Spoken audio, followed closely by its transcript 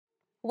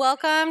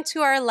Welcome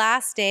to our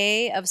last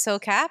day of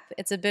SOCAP.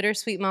 It's a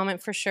bittersweet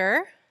moment for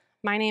sure.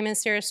 My name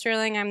is Sarah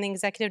Sterling. I'm the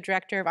Executive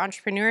Director of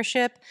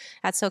Entrepreneurship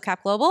at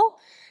SOCAP Global,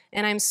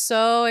 and I'm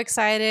so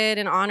excited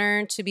and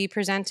honored to be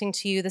presenting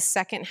to you the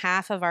second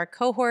half of our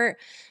cohort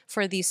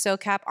for the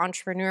SOCAP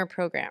Entrepreneur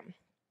Program.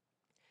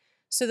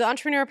 So the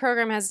Entrepreneur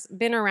Program has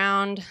been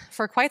around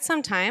for quite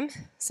some time,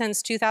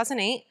 since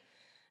 2008.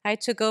 I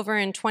took over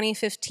in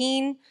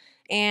 2015,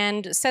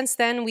 and since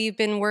then we've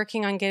been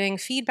working on getting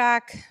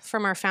feedback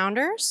from our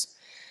founders.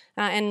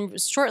 And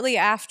shortly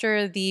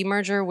after the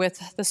merger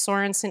with the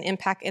Sorensen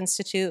Impact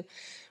Institute,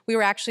 we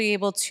were actually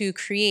able to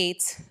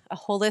create a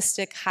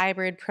holistic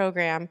hybrid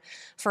program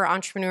for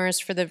entrepreneurs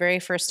for the very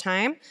first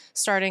time,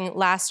 starting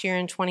last year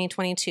in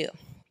 2022.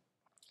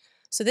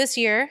 So this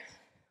year,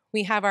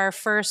 we have our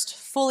first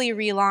fully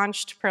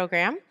relaunched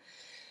program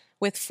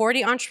with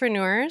 40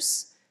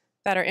 entrepreneurs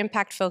that are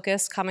impact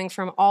focused, coming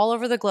from all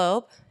over the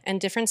globe and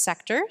different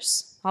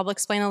sectors. I'll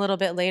explain a little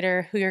bit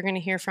later who you're going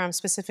to hear from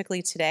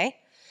specifically today,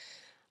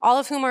 all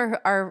of whom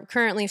are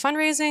currently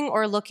fundraising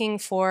or looking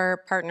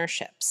for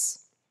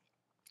partnerships.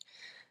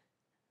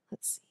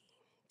 Let's see.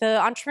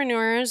 The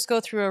entrepreneurs go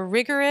through a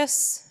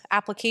rigorous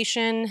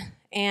application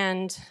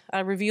and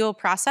a review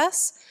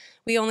process.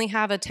 We only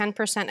have a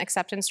 10%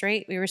 acceptance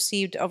rate. We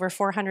received over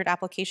 400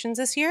 applications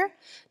this year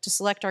to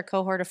select our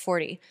cohort of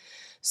 40.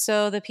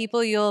 So the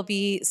people you'll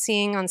be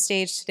seeing on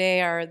stage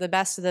today are the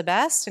best of the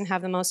best and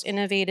have the most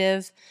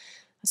innovative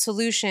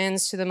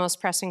solutions to the most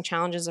pressing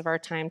challenges of our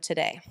time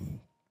today.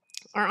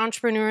 Our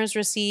entrepreneurs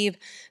receive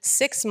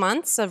 6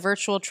 months of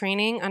virtual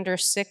training under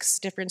 6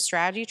 different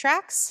strategy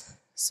tracks.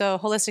 So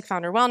holistic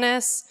founder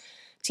wellness,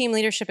 team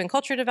leadership and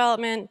culture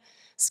development,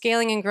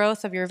 scaling and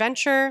growth of your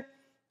venture,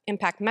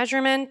 impact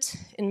measurement,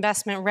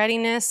 investment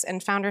readiness,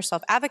 and founder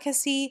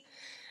self-advocacy,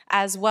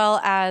 as well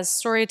as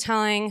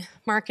storytelling,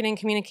 marketing,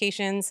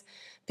 communications,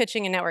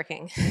 pitching, and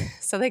networking.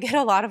 So they get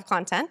a lot of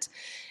content.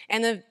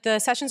 And the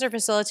sessions are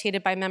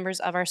facilitated by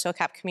members of our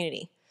SOCAP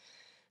community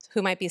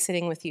who might be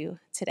sitting with you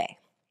today.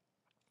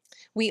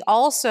 We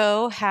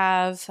also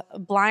have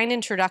blind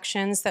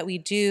introductions that we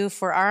do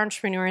for our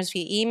entrepreneurs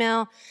via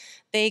email.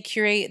 They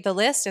curate the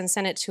list and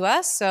send it to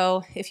us.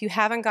 So if you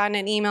haven't gotten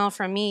an email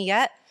from me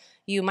yet,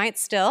 you might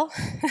still.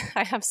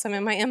 I have some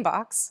in my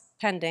inbox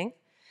pending.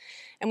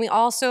 And we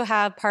also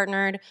have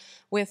partnered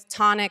with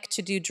Tonic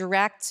to do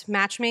direct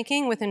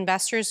matchmaking with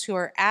investors who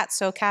are at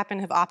SOCAP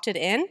and have opted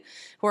in,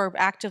 who are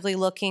actively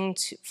looking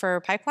for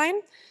a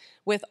pipeline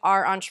with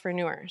our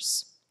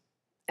entrepreneurs.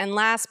 And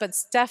last but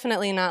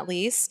definitely not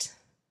least,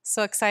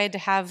 so excited to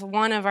have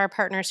one of our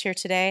partners here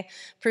today,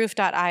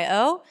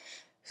 Proof.io,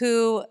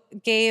 who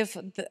gave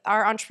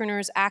our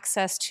entrepreneurs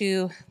access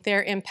to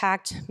their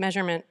impact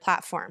measurement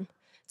platform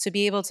to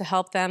be able to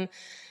help them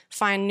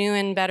find new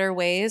and better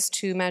ways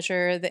to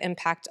measure the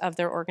impact of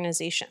their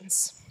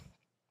organizations.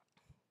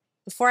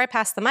 Before I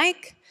pass the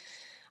mic,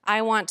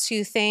 I want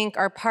to thank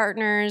our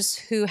partners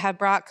who have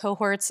brought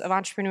cohorts of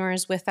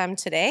entrepreneurs with them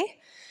today: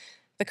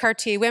 the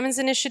Cartier Women's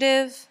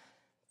Initiative,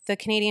 the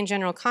Canadian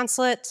General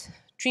Consulate,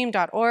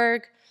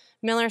 Dream.org,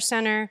 Miller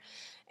Center,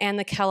 and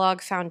the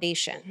Kellogg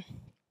Foundation.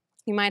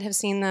 You might have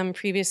seen them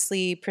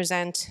previously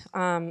present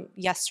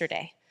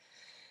yesterday.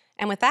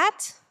 And with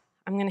that,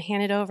 I'm going to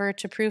hand it over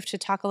to Proof to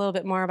talk a little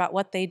bit more about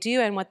what they do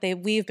and what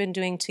we've been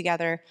doing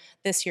together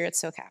this year at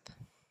SOCAP.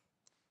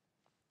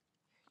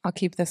 I'll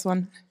keep this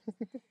one.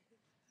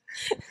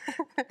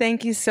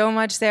 Thank you so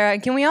much, Sarah.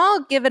 Can we all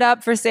give it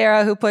up for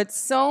Sarah, who put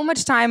so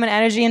much time and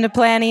energy into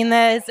planning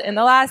this in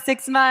the last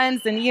 6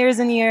 months and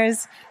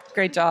years?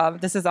 Great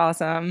job. This is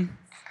awesome.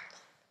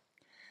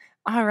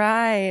 All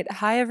right.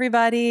 Hi,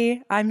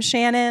 everybody. I'm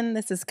Shannon.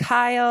 This is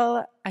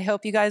Kyle. I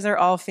hope you guys are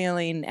all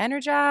feeling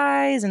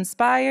energized,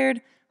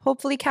 inspired,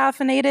 hopefully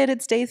caffeinated.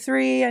 It's day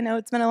 3. I know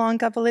it's been a long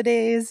couple of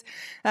days.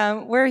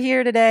 We're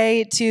here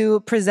today to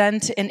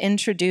present and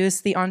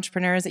introduce the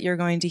entrepreneurs that you're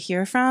going to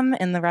hear from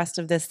in the rest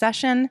of this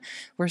session.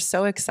 We're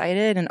so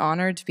excited and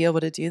honored to be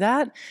able to do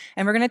that.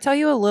 And we're going to tell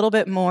you a little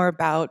bit more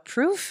about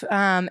Proof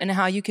and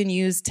how you can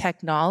use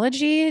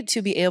technology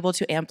to be able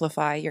to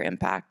amplify your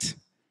impact.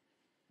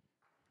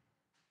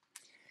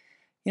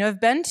 You know,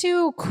 I've been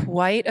to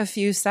quite a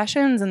few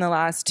sessions in the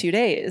last 2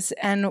 days,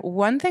 and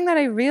one thing that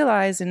I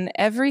realized in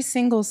every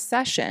single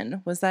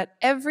session was that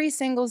every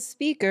single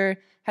speaker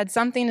had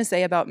something to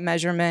say about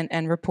measurement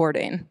and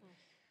reporting.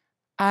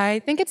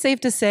 I think it's safe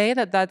to say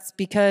that that's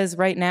because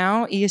right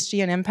now,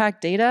 ESG and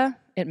impact data,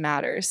 it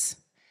matters.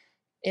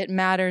 It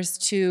matters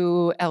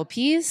to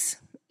LPs.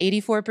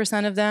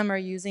 84% of them are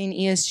using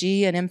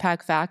ESG and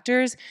impact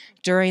factors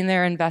during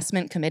their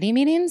investment committee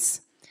meetings.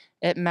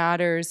 It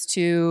matters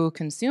to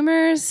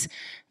consumers.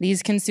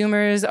 These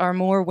consumers are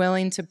more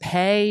willing to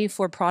pay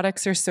for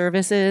products or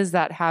services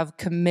that have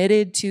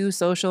committed to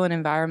social and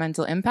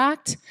environmental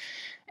impact.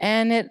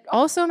 And it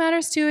also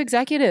matters to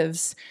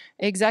executives.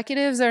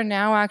 Executives are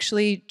now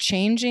actually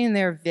changing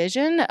their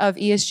vision of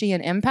ESG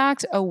and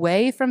impact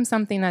away from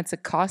something that's a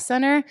cost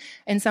center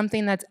and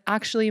something that's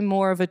actually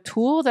more of a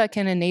tool that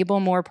can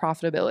enable more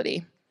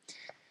profitability.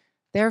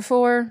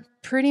 Therefore,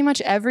 pretty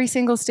much every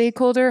single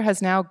stakeholder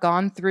has now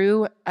gone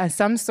through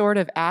some sort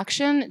of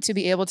action to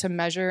be able to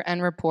measure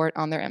and report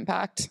on their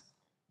impact.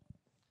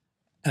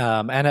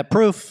 And at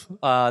Proof,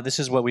 this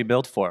is what we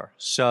built for.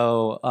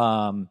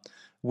 So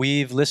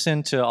we've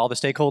listened to all the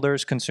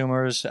stakeholders,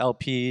 consumers,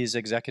 LPs,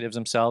 executives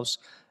themselves.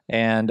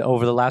 And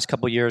over the last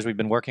couple of years, we've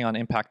been working on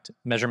impact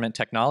measurement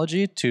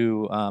technology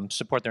to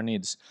support their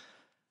needs.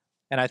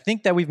 And I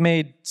think that we've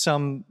made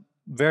some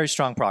very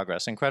strong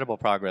progress, incredible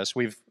progress.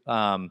 We've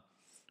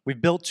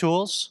built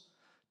tools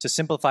to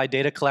simplify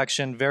data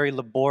collection, very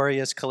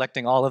laborious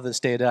collecting all of this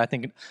data. I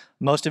think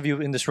most of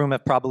you in this room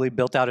have probably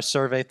built out a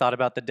survey, thought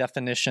about the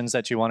definitions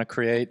that you want to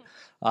create.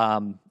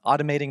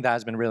 Automating that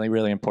has been really,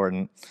 really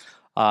important.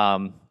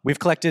 We've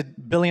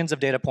collected billions of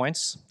data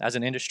points as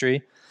an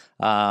industry,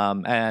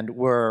 and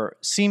we're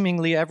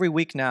seemingly every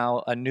week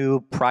now a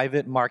new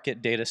private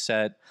market data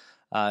set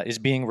is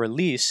being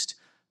released.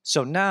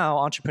 So now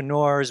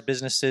entrepreneurs,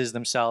 businesses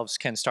themselves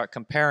can start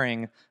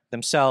comparing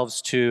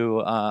themselves to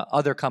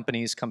other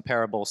companies,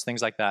 comparables,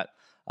 things like that.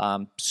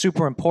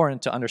 Super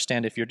important to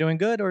understand if you're doing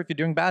good or if you're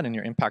doing bad in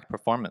your impact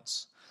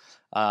performance.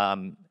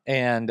 And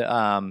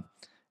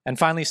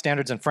finally,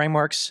 standards and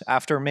frameworks.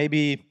 After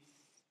maybe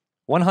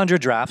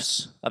 100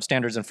 drafts of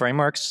standards and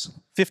frameworks,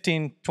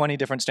 15, 20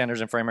 different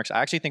standards and frameworks,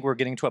 I actually think we're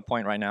getting to a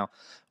point right now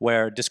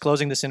where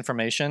disclosing this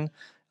information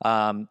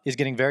is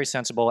getting very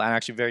sensible and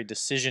actually very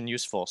decision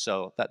useful.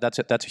 So that's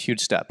a huge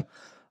step.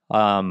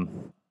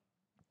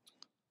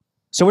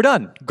 So we're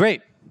done.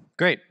 Great,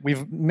 great.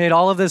 We've made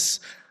all of this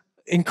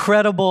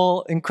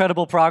incredible,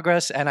 incredible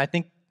progress, and I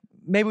think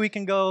maybe we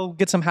can go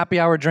get some happy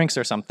hour drinks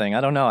or something. I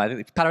don't know.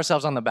 I pat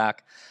ourselves on the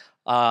back.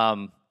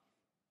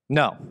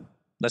 No,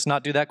 let's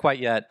not do that quite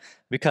yet,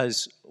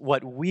 because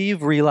what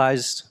we've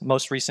realized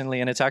most recently,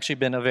 and it's actually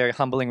been a very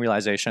humbling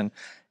realization,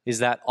 is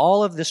that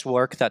all of this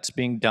work that's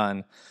being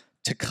done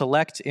to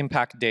collect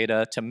impact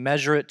data, to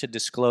measure it, to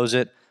disclose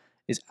it,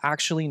 is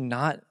actually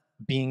not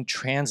being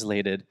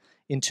translated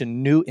into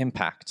new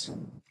impact.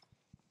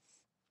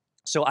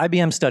 So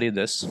IBM studied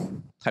this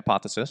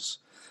hypothesis.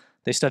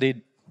 They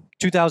studied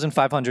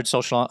 2,500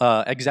 social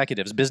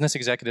executives, business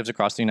executives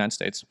across the United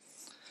States.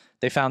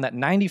 They found that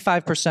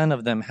 95%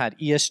 of them had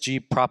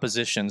ESG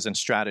propositions and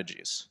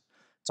strategies.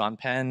 It's on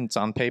pen, it's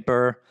on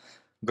paper,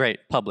 great,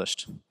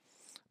 published.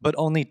 But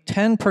only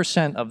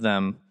 10% of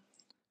them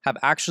have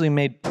actually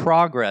made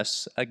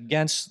progress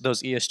against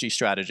those ESG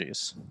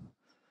strategies.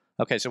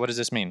 Okay, so what does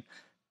this mean?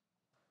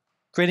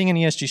 Creating an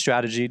ESG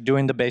strategy,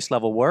 doing the base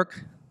level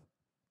work,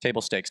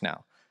 table stakes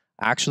now.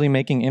 Actually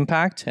making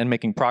impact and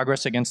making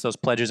progress against those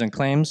pledges and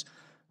claims,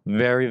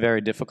 very, very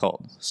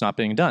difficult. It's not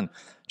being done.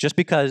 Just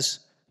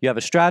because you have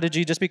a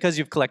strategy, just because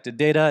you've collected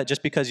data,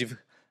 just because you've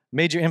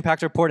made your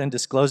impact report and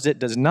disclosed it,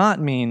 does not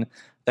mean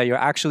that you're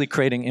actually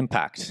creating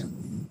impact.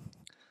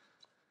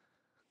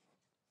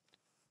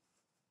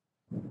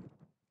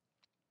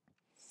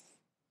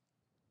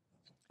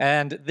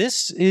 And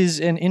this is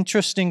an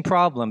interesting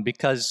problem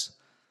because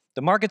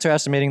the markets are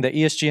estimating that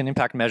ESG and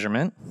impact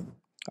measurement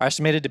are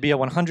estimated to be a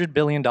 $100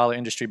 billion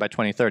industry by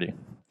 2030.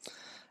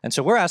 And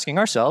so we're asking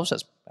ourselves,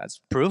 as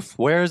Proof,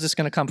 where is this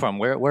going to come from?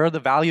 Where are the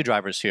value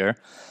drivers here?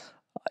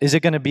 Is it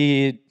going to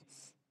be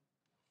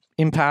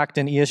impact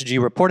and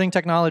ESG reporting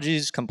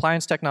technologies,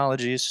 compliance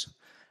technologies?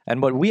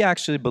 And what we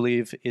actually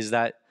believe is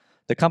that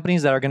the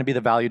companies that are going to be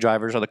the value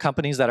drivers are the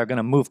companies that are going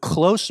to move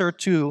closer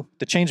to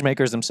the change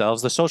makers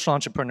themselves, the social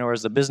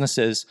entrepreneurs, the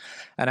businesses,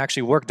 and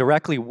actually work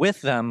directly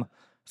with them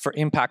for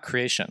impact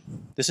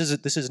creation. This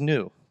is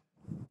new.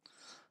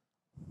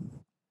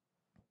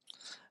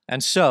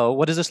 And so,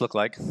 what does this look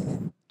like?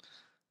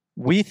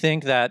 We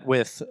think that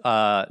with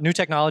new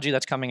technology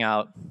that's coming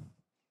out,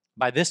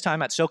 by this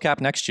time at SOCAP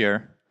next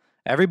year,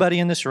 everybody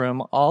in this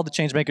room, all the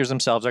change makers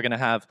themselves, are going to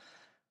have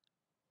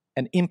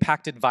an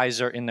impact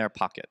advisor in their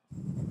pocket.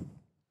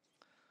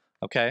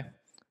 Okay?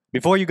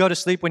 Before you go to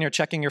sleep, when you're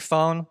checking your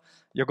phone,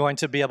 you're going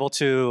to be able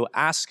to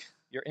ask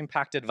your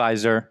impact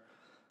advisor,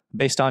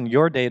 based on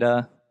your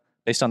data,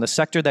 based on the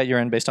sector that you're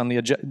in, based on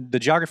the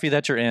geography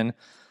that you're in,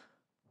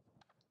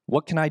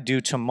 what can I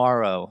do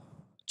tomorrow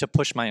to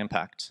push my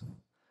impact?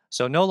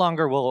 So no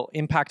longer will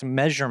impact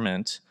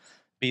measurement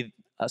be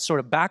a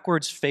sort of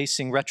backwards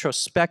facing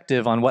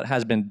retrospective on what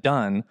has been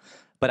done,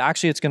 but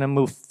actually it's going to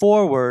move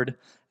forward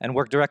and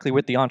work directly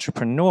with the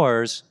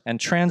entrepreneurs and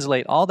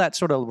translate all that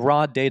sort of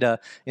raw data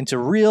into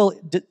real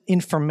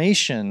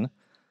information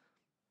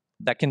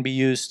that can be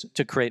used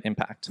to create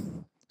impact.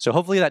 So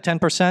hopefully that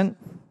 10%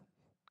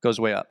 goes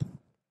way up.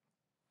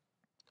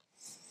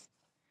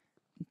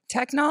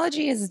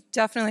 Technology is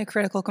definitely a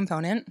critical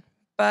component,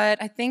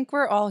 but I think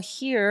we're all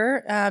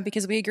here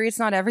because we agree it's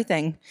not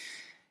everything.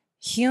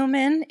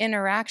 Human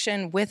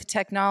interaction with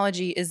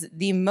technology is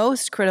the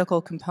most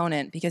critical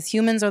component because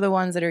humans are the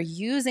ones that are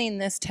using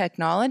this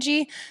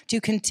technology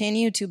to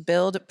continue to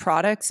build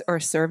products or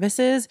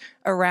services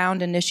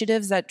around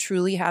initiatives that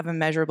truly have a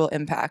measurable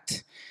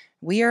impact.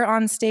 We are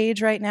on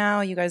stage right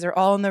now. You guys are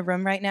all in the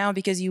room right now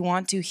because you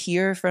want to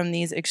hear from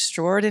these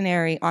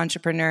extraordinary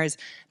entrepreneurs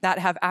that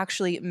have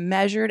actually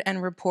measured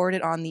and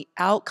reported on the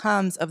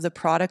outcomes of the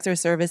products or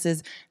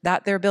services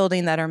that they're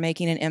building that are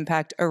making an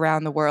impact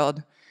around the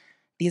world.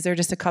 These are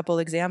just a couple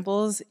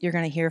examples. You're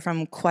going to hear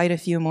from quite a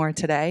few more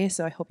today,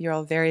 so I hope you're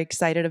all very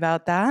excited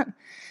about that.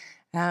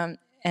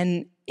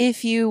 And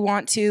if you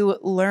want to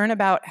learn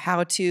about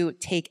how to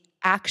take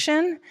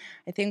action,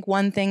 I think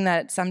one thing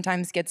that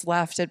sometimes gets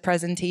left at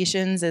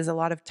presentations is a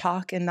lot of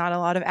talk and not a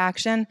lot of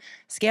action.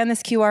 Scan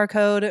this QR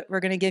code. We're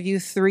going to give you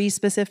 3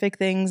 specific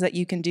things that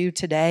you can do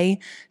today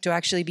to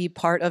actually be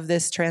part of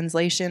this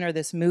translation or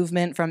this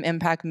movement from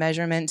impact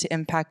measurement to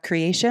impact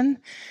creation.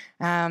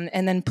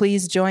 And then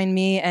please join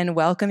me in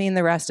welcoming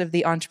the rest of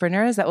the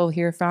entrepreneurs that we'll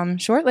hear from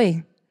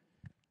shortly.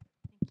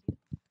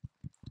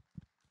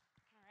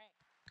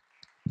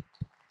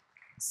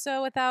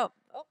 So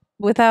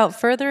without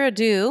further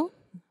ado,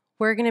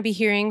 we're going to be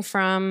hearing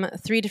from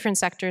 3 different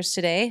sectors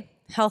today: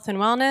 health and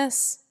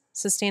wellness,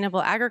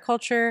 sustainable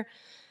agriculture,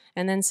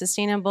 and then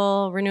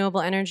sustainable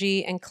renewable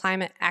energy and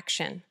climate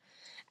action.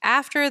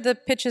 After the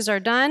pitches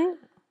are done,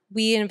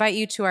 we invite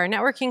you to our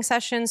networking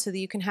session so that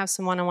you can have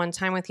some one-on-one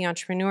time with the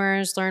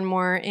entrepreneurs, learn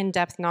more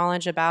in-depth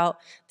knowledge about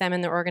them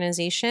and their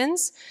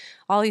organizations.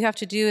 All you have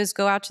to do is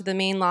go out to the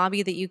main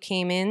lobby that you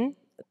came in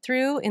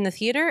through in the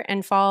theater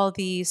and follow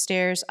the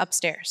stairs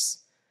upstairs.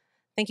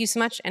 Thank you so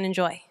much and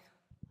enjoy.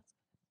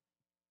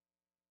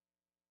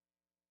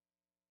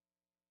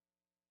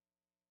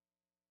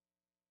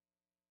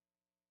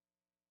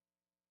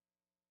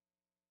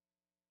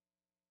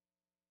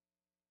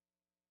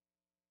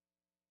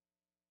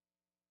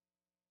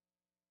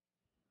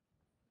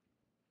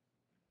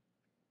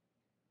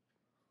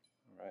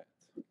 All right.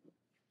 Good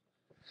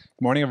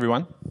morning,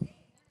 everyone.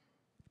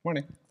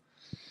 Morning.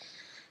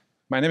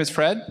 My name is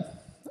Fred.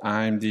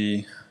 I'm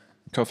the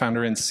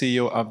co-founder and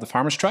CEO of the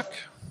Farmer's Truck.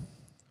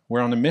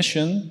 We're on a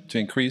mission to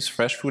increase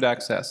fresh food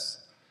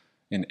access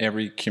in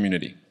every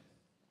community.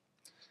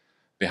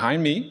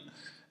 Behind me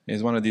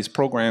is one of these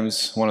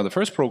programs, one of the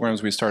first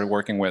programs we started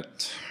working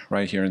with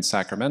right here in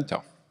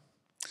Sacramento.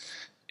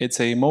 It's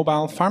a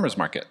mobile farmers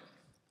market.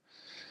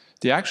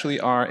 They actually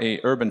are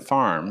an urban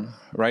farm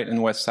right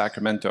in West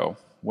Sacramento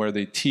where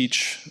they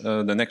teach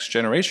the next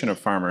generation of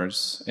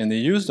farmers, and they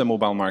use the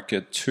mobile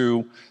market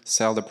to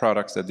sell the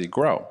products that they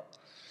grow.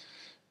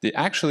 They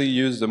actually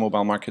use the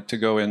mobile market to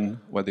go in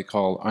what they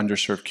call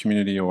underserved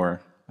community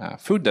or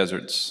food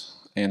deserts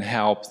and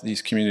help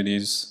these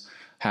communities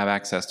have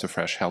access to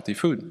fresh, healthy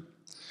food.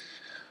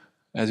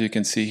 As you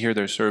can see here,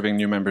 they're serving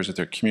new members of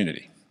their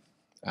community.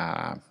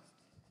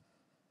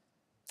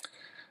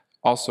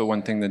 Also,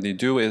 one thing that they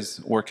do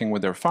is working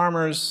with their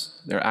farmers,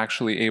 they're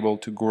actually able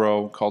to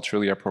grow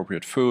culturally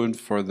appropriate food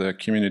for the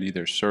community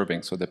they're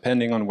serving. So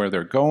depending on where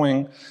they're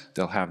going,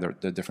 they'll have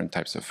the different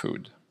types of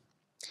food.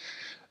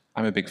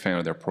 I'm a big fan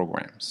of their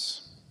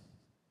programs.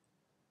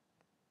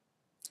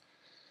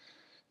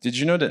 Did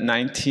you know that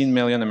 19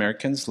 million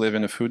Americans live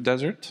in a food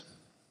desert?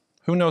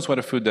 Who knows what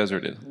a food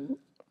desert is?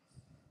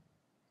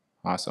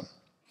 Awesome.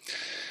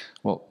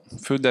 Well,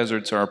 food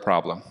deserts are a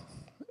problem.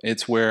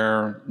 It's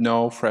where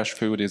no fresh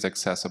food is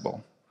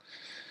accessible.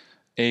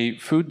 A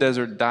food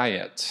desert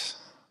diet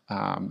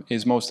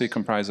is mostly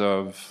comprised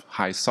of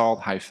high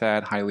salt, high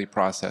fat, highly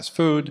processed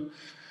food,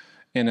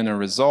 and in a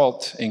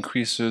result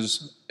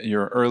increases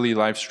your early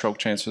life stroke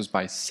chances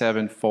by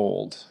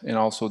 7-fold and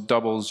also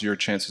doubles your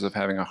chances of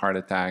having a heart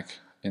attack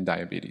and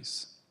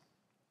diabetes.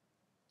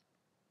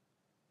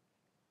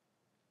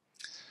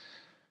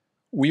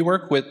 We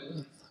work with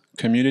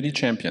community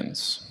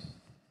champions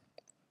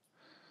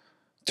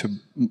to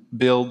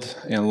build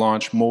and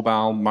launch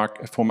mobile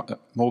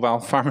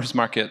farmers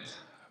market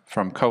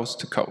from coast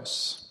to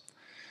coast.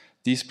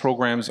 These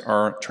programs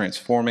are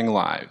transforming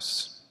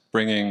lives,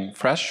 bringing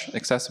fresh,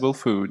 accessible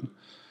food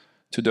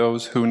to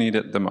those who need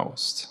it the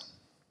most.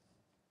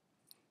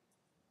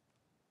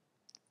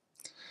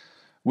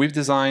 We've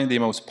designed the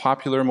most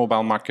popular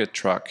mobile market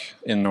truck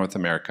in North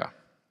America,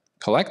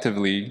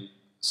 collectively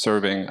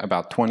serving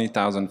about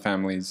 20,000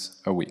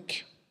 families a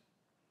week.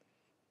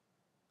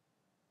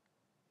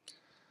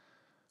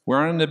 We're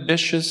on an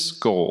ambitious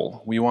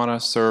goal. We want to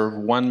serve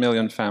 1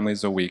 million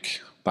families a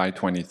week by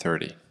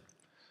 2030.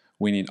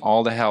 We need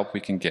all the help we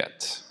can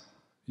get.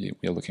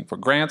 We're looking for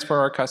grants for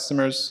our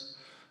customers.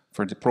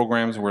 For the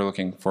programs, we're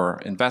looking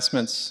for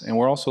investments, and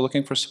we're also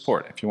looking for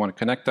support. If you want to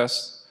connect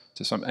us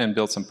to and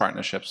build some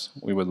partnerships,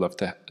 we would love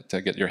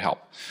to get your help.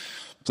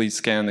 Please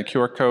scan the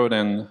QR code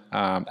and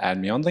add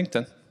me on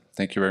LinkedIn.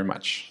 Thank you very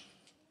much.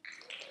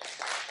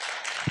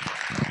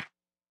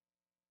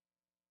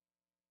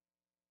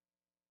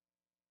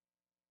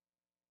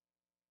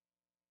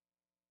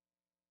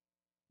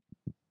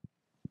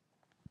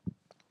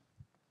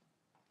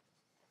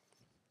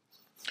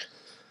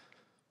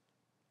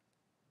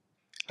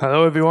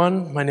 Hello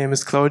everyone, my name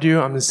is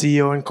Claudiu. I'm the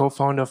CEO and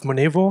co-founder of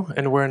Munevo,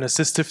 and we're an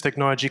assistive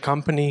technology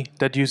company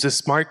that uses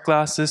smart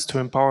glasses to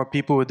empower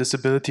people with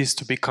disabilities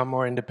to become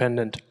more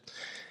independent.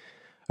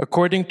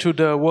 According to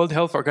the World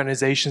Health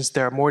Organization,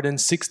 there are more than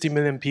 60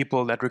 million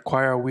people that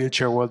require a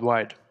wheelchair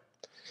worldwide.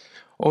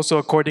 Also,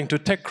 according to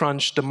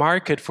TechCrunch, the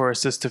market for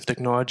assistive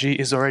technology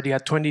is already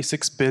at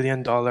 $26 billion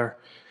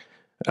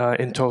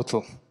in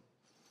total.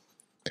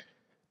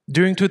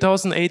 During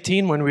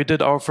 2018, when we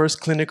did our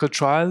first clinical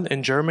trial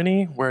in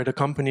Germany, where the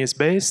company is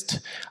based,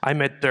 I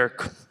met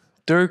Dirk.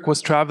 Dirk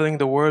was traveling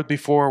the world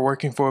before,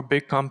 working for a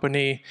big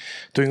company,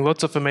 doing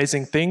lots of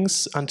amazing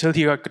things until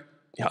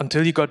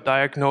he got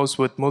diagnosed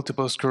with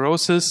multiple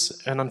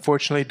sclerosis, and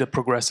unfortunately the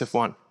progressive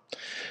one.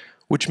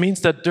 Which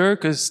means that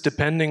Dirk is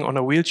depending on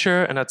a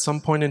wheelchair, and at some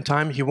point in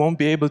time he won't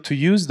be able to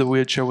use the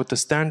wheelchair with the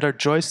standard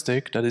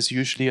joystick that is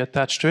usually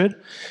attached to it,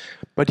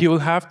 but he will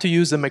have to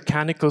use a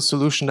mechanical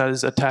solution that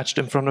is attached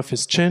in front of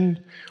his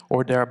chin,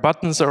 or there are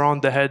buttons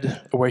around the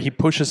head where he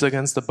pushes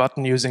against the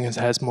button using his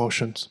hand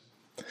motions.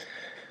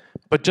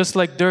 But just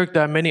like Dirk,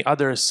 there are many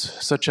others,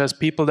 such as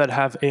people that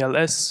have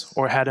ALS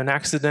or had an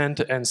accident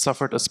and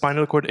suffered a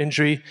spinal cord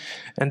injury,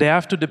 and they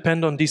have to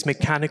depend on these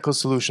mechanical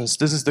solutions.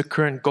 This is the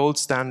current gold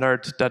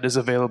standard that is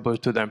available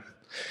to them,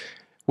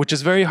 which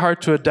is very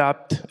hard to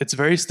adapt, it's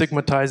very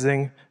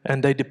stigmatizing,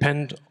 and they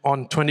depend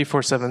on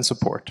 24/7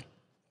 support.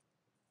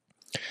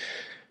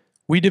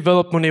 We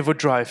developed Munevo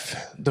Drive,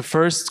 the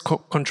first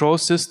control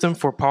system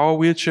for power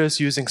wheelchairs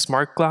using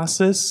smart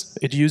glasses.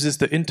 It uses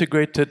the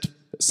integrated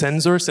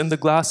sensors in the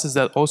glasses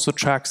that also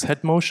tracks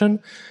head motion,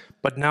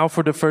 but now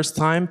for the first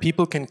time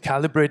people can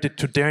calibrate it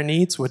to their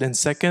needs within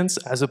seconds,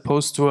 as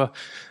opposed to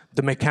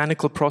the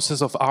mechanical process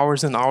of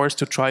hours and hours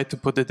to try to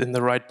put it in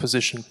the right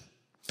position.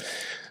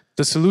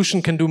 The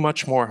solution can do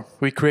much more.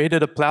 We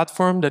created a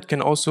platform that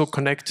can also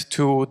connect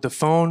to the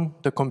phone,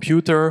 the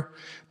computer,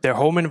 their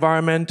home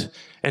environment,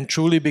 and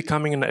truly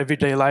becoming an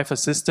everyday life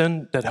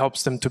assistant that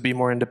helps them to be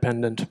more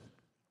independent.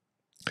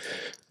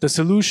 The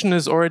solution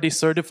is already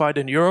certified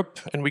in Europe,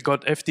 and we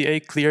got FDA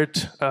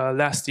cleared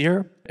last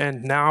year,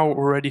 and now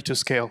we're ready to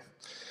scale.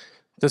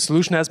 The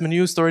solution has been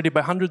used already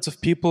by hundreds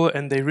of people,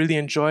 and they really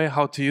enjoy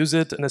how to use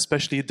it, and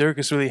especially Dirk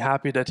is really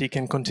happy that he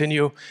can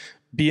continue,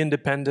 be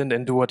independent,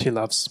 and do what he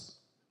loves.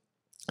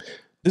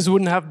 This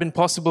wouldn't have been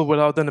possible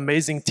without an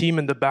amazing team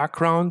in the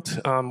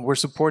background. We're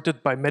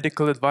supported by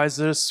medical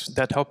advisors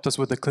that helped us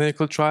with the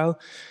clinical trial.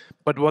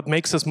 But what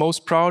makes us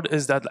most proud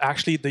is that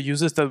actually the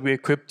users that we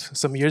equipped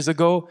some years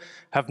ago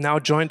have now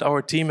joined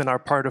our team and are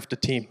part of the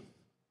team.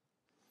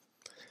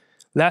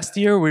 Last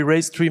year, we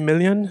raised 3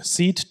 million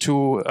seed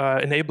to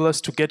enable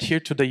us to get here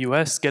to the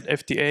US, get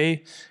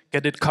FDA,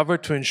 get it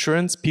covered to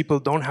insurance. People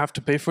don't have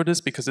to pay for this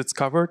because it's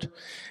covered.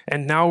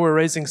 And now we're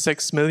raising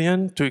 6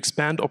 million to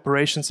expand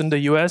operations in the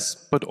US,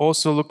 but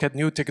also look at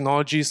new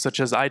technologies such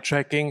as eye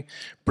tracking,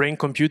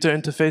 brain-computer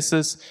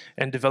interfaces,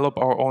 and develop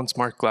our own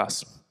smart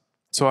glass.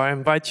 So I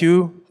invite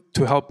you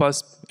to help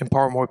us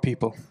empower more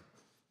people.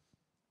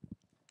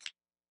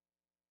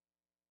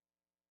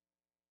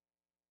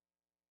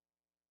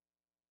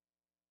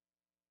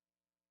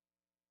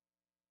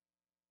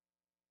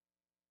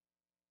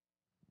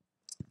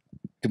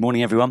 Good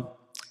morning, everyone.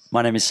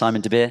 My name is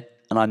Simon DeBere,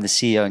 and I'm the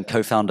CEO and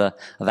co-founder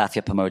of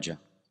Afya Pamoja.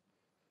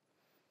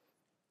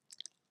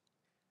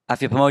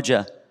 Afya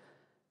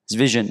Pamoja's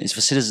vision is for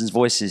citizens'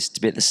 voices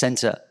to be at the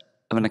center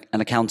of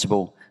an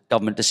accountable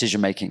government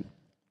decision-making.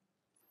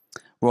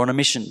 We're on a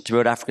mission to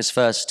build Africa's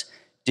first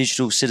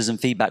digital citizen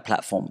feedback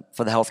platform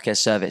for the healthcare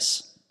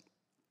service.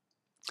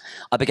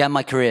 I began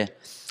my career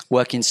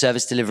working in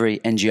service delivery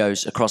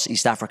NGOs across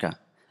East Africa,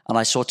 and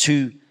I saw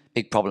two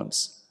big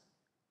problems.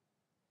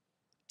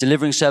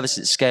 Delivering services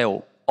at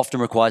scale often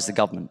requires the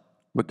government,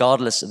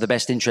 regardless of the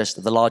best interest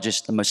of the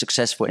largest and most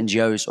successful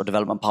NGOs or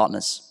development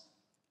partners.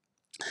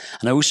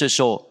 And I also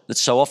saw that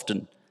so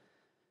often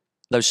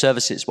those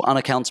services were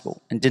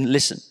unaccountable and didn't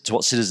listen to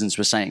what citizens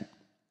were saying.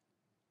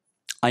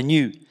 I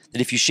knew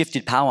that if you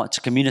shifted power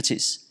to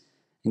communities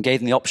and gave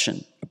them the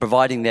option of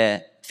providing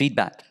their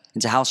feedback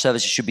into how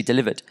services should be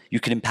delivered, you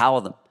could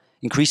empower them,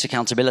 increase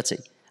accountability,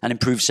 and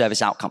improve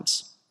service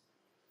outcomes.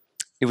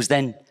 It was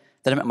then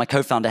that I met my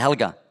co-founder,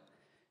 Helga.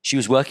 She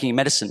was working in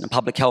medicine and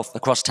public health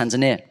across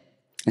Tanzania,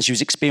 and she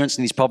was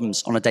experiencing these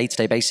problems on a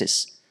day-to-day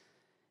basis.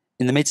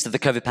 In the midst of the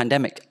COVID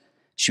pandemic,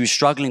 she was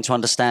struggling to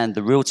understand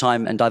the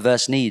real-time and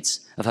diverse needs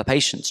of her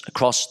patients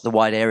across the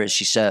wide areas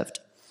she served.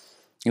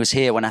 It was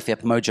here when Afya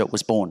Pamoja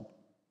was born.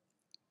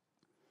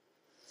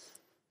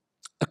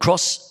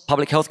 Across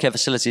public healthcare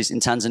facilities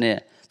in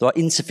Tanzania, there are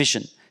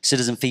insufficient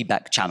citizen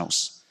feedback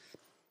channels.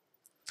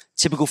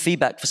 Typical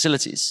feedback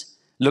facilities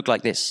look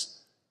like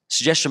this: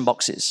 suggestion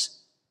boxes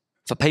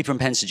for paper and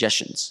pen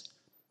suggestions.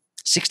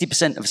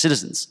 60% of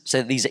citizens say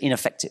that these are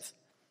ineffective.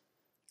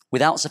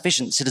 Without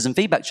sufficient citizen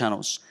feedback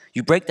channels,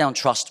 you break down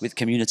trust with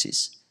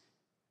communities,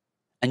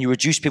 and you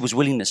reduce people's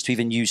willingness to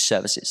even use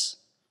services.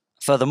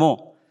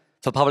 Furthermore,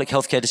 for public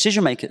healthcare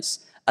decision makers,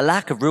 a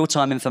lack of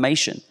real-time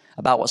information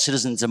about what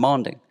citizens are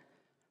demanding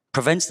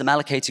prevents them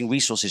allocating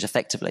resources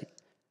effectively,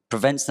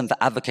 prevents them from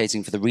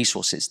advocating for the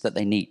resources that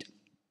they need.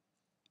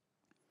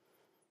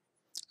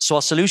 So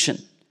our solution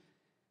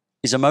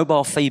is a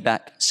mobile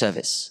feedback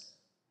service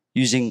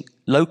using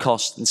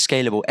low-cost and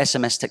scalable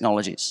SMS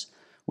technologies,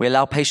 We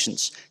allow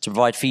patients to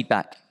provide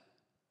feedback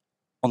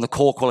on the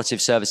core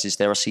qualitative services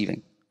they're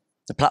receiving.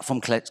 The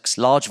platform collects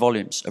large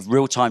volumes of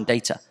real-time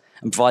data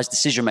and provides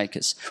decision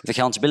makers with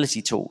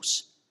accountability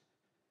tools,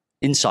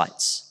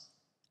 insights,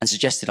 and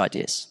suggested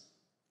ideas.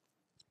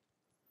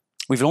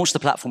 We've launched the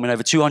platform in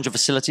over 200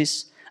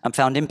 facilities and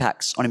found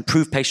impacts on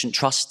improved patient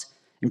trust,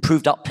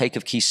 improved uptake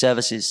of key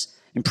services,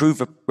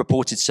 improved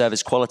reported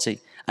service quality,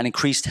 and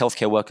increased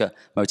healthcare worker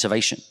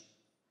motivation.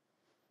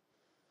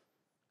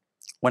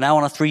 We're now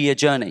on a 3-year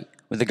journey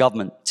with the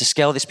government to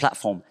scale this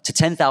platform to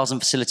 10,000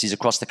 facilities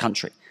across the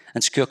country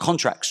and secure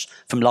contracts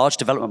from large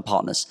development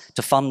partners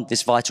to fund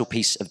this vital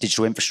piece of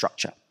digital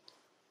infrastructure.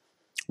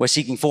 We're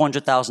seeking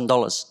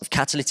 $400,000 of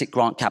catalytic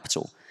grant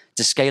capital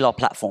to scale our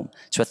platform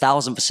to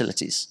 1,000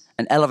 facilities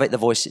and elevate the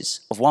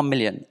voices of 1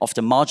 million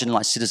often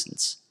marginalized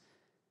citizens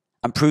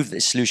and prove that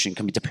this solution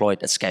can be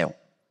deployed at scale.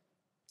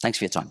 Thanks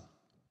for your time.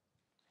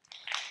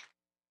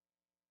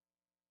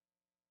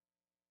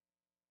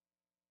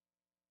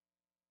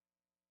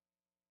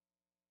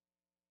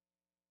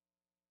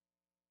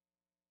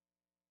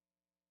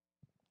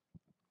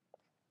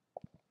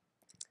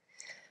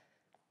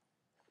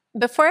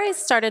 Before I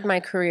started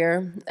my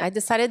career, I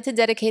decided to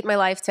dedicate my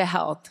life to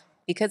health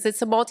because it's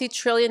a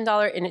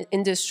multi-trillion-dollar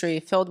industry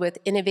filled with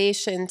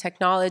innovation,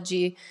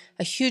 technology,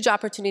 a huge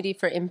opportunity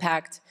for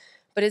impact,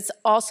 but it's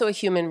also a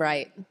human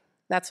right.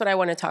 That's what I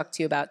want to talk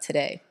to you about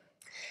today.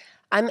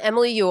 I'm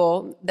Emily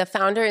Ewell, the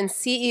founder and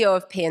CEO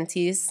of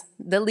Pantys,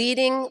 the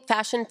leading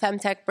fashion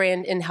femtech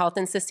brand in health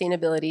and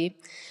sustainability.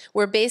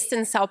 We're based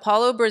in Sao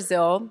Paulo,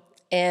 Brazil,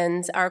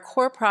 and our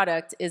core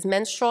product is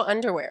menstrual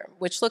underwear,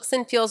 which looks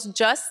and feels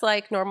just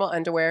like normal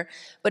underwear,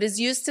 but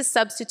is used to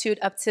substitute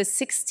up to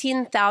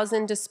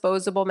 16,000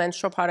 disposable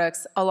menstrual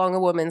products along a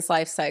woman's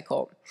life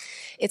cycle.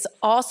 It's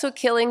also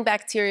killing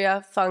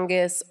bacteria,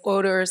 fungus,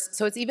 odors,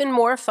 so it's even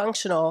more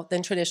functional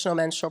than traditional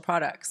menstrual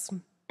products.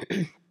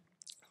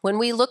 When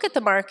we look at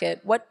the market,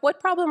 what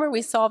problem are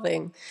we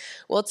solving?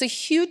 Well, it's a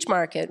huge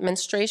market.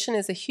 Menstruation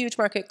is a huge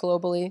market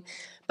globally,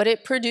 but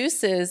it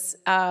produces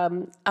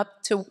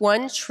up to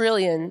 1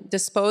 trillion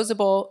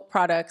disposable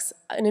products,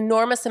 an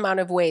enormous amount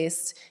of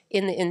waste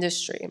in the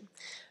industry.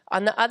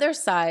 On the other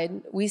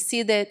side, we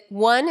see that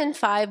 1 in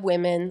 5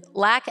 women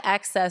lack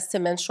access to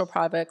menstrual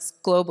products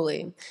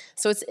globally.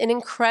 So it's an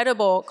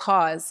incredible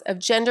cause of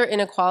gender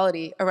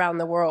inequality around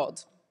the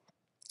world.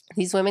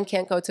 These women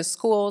can't go to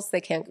schools,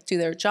 they can't do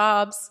their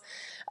jobs,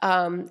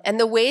 and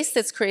the waste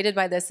that's created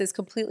by this is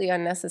completely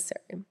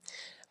unnecessary.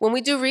 When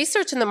we do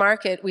research in the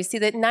market, we see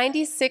that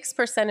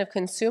 96% of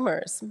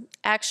consumers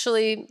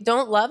actually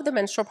don't love the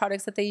menstrual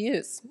products that they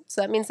use.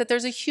 So that means that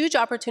there's a huge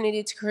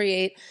opportunity to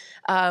create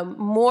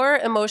more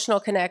emotional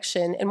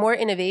connection and more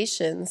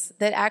innovations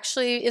that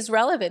actually is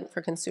relevant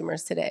for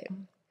consumers today.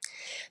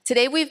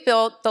 Today, we've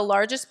built the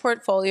largest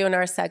portfolio in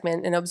our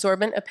segment in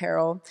absorbent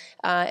apparel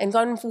and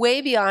gone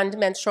way beyond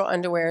menstrual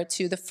underwear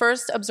to the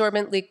first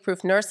absorbent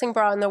leak-proof nursing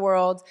bra in the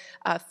world,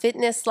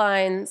 fitness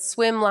line,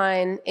 swim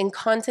line,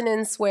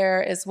 incontinence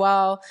wear as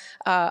well,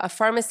 a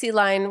pharmacy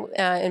line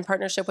in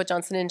partnership with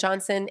Johnson &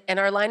 Johnson, and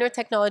our liner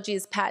technology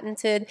is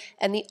patented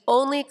and the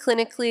only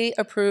clinically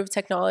approved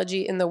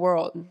technology in the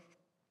world.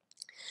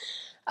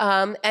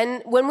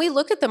 And when we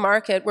look at the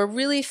market, we're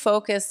really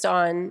focused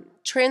on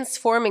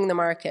transforming the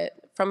market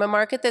from a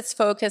market that's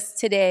focused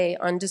today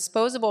on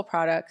disposable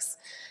products,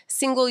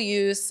 single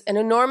use, an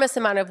enormous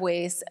amount of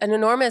waste, an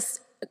enormous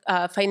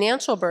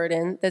financial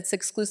burden that's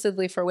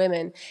exclusively for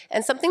women,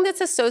 and something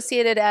that's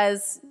associated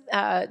as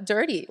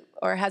dirty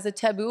or has a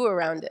taboo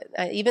around it.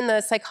 Even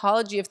the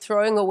psychology of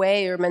throwing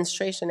away your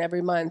menstruation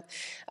every month.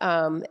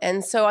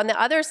 And so on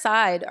the other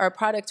side, our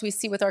product we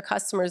see with our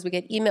customers, we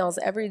get emails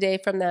every day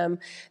from them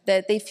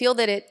that they feel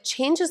that it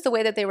changes the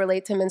way that they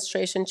relate to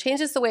menstruation,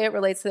 changes the way it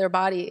relates to their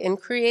body, and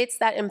creates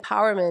that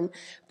empowerment,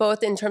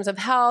 both in terms of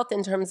health,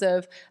 in terms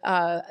of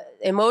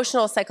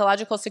emotional,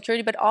 psychological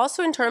security, but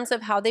also in terms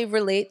of how they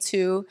relate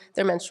to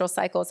their menstrual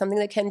cycle, something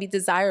that can be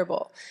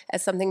desirable,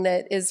 as something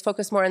that is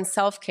focused more on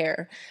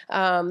self-care.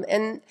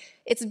 And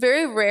it's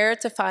very rare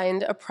to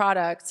find a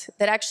product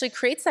that actually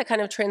creates that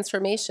kind of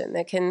transformation,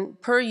 that can,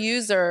 per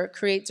user,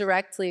 create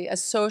directly a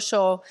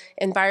social,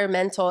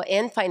 environmental,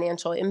 and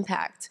financial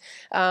impact.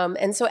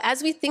 And so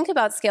as we think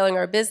about scaling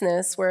our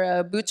business, we're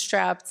a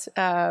bootstrapped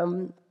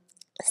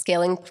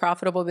scaling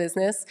profitable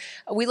business.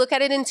 We look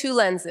at it in 2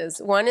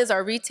 lenses. One is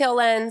our retail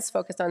lens,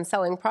 focused on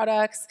selling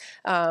products.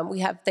 We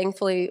have,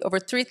 thankfully, over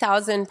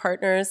 3,000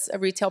 partners,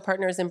 retail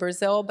partners in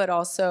Brazil, but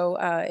also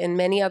in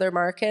many other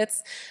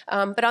markets.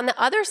 But on the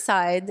other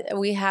side,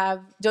 we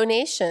have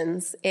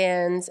donations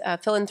and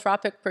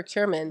philanthropic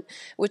procurement,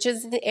 which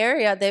is an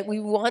area that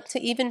we want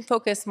to even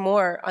focus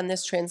more on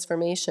this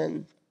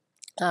transformation.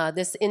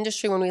 This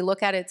industry, when we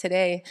look at it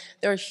today,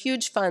 there are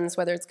huge funds,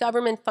 whether it's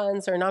government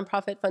funds or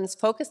nonprofit funds,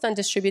 focused on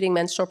distributing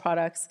menstrual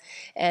products.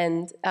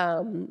 And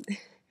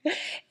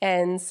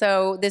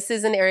so this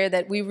is an area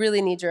that we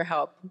really need your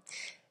help.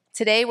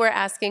 Today, we're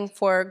asking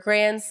for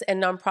grants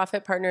and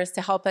nonprofit partners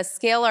to help us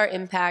scale our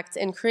impact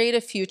and create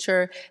a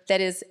future that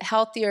is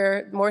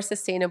healthier, more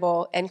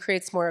sustainable, and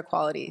creates more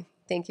equality.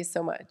 Thank you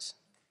so much.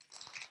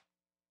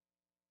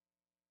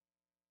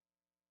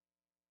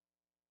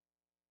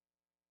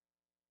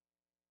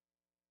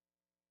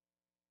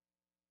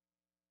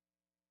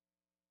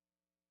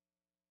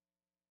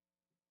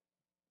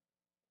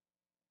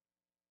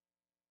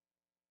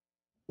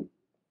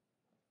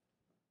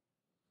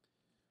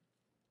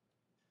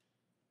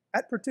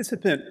 At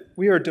Participant,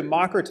 we are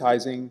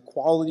democratizing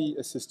quality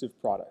assistive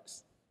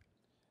products.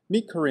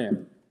 Meet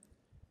Karim.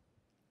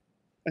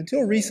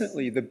 Until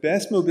recently, the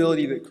best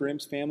mobility that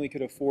Karim's family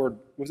could afford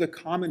was a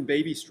common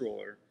baby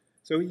stroller.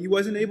 So he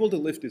wasn't able to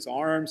lift his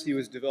arms, he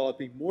was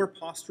developing more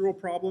postural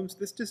problems.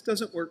 This just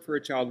doesn't work for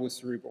a child with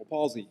cerebral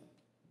palsy.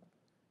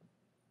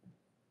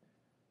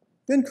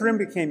 Then Karim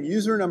became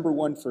user number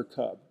 1 for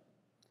Cub.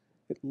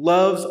 It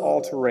loves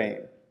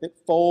all-terrain. It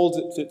folds,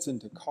 it fits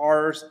into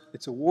cars,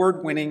 it's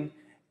award-winning,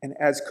 and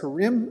as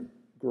Karim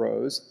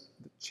grows,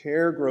 the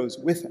chair grows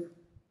with him.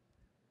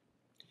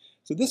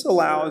 So this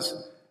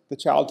allows the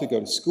child to go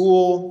to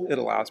school, it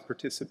allows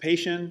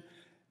participation.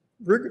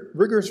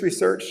 Rigorous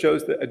research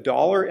shows that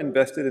 $1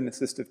 invested in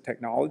assistive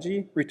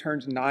technology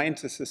returns 9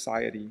 to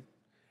society.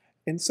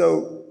 And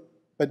so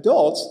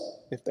adults,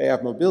 if they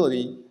have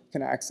mobility,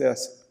 can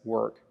access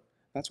work.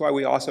 That's why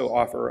we also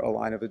offer a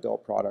line of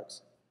adult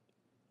products.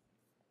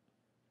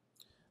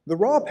 The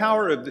raw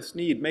power of this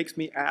need makes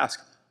me ask,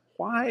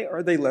 why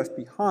are they left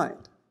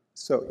behind?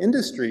 So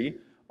industry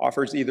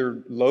offers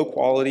either low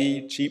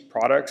quality, cheap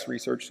products.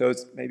 Research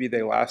shows maybe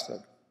they last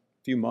a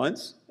few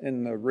months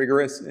in the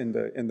rigorous, in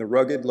the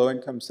rugged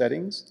low-income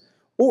settings,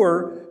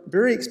 or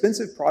very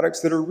expensive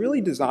products that are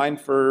really designed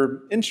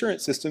for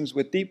insurance systems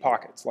with deep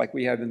pockets like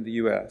we have in the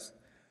US.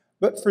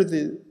 But for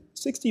the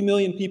 60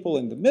 million people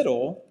in the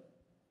middle,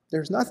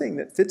 there's nothing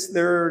that fits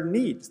their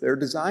needs, their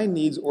design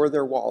needs, or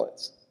their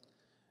wallets.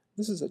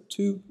 This is a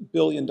 $2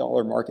 billion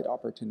market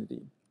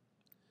opportunity.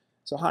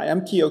 So hi,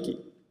 I'm Keoke.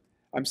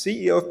 I'm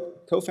CEO,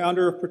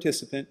 co-founder of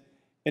Participant,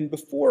 and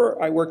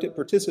before I worked at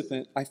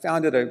Participant, I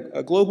founded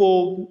a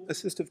global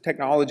assistive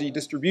technology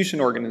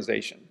distribution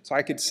organization. So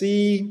I could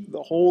see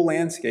the whole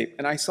landscape,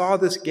 and I saw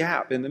this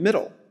gap in the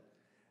middle.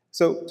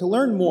 So to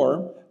learn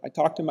more, I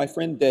talked to my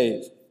friend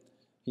Dave.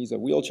 He's a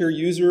wheelchair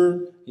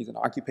user, he's an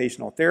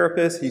occupational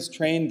therapist, he's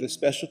trained the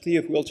specialty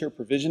of wheelchair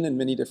provision in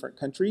many different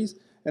countries,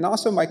 and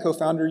also my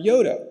co-founder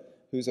Yoda,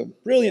 who's a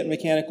brilliant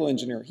mechanical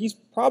engineer. He's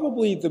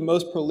probably the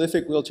most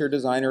prolific wheelchair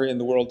designer in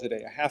the world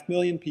today.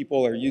 500,000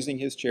 people are using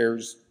his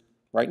chairs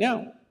right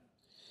now.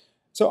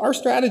 So our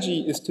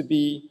strategy is to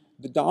be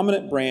the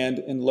dominant brand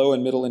in low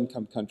and middle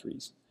income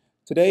countries.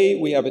 Today,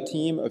 we have a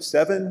team of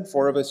 7,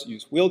 4 of us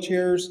use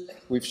wheelchairs.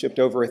 We've shipped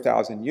over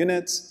 1,000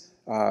 units.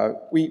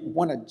 We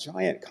won a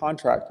giant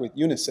contract with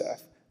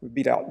UNICEF. We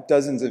beat out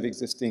dozens of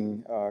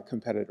existing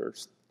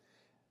competitors.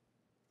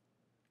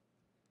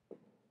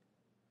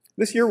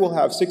 This year, we'll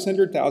have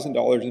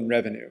 $600,000 in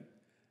revenue.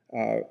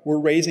 We're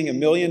raising a $1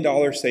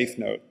 million safe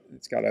note.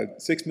 It's got a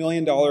 $6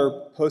 million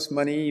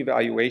post-money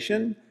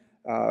valuation.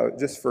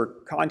 Just for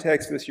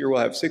context, this year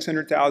we'll have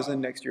 $600,000.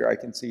 Next year, I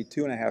can see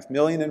 $2.5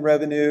 million in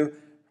revenue,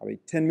 probably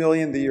 $10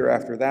 million the year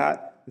after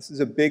that. This is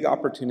a big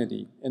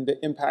opportunity, and the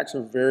impacts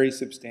are very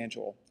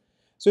substantial.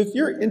 So if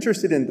you're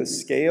interested in the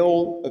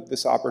scale of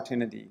this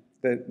opportunity,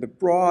 the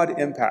broad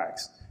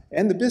impacts,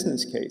 and the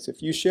business case,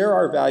 if you share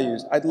our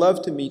values, I'd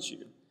love to meet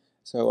you.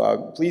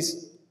 So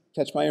please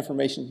catch my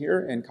information here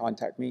and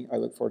contact me. I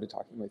look forward to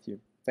talking with you.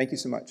 Thank you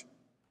so much.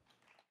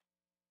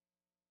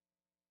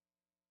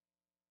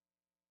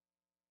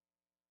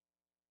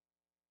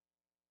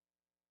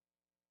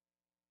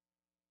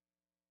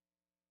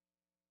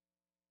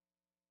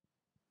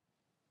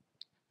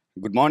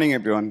 Good morning,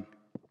 everyone.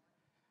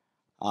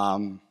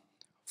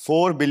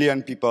 4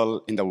 billion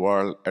people in the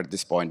world at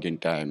this point in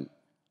time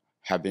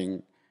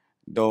having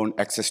no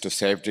access to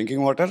safe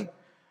drinking water.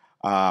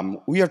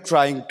 We are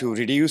trying to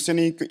reduce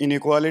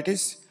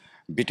inequalities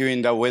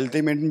between the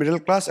wealthy middle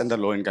class and the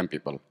low-income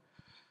people.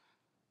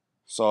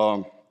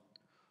 So,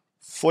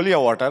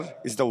 Folia water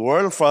is the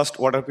world's first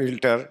water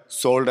filter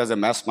sold as a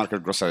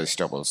mass-market grocery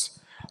staples,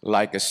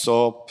 like a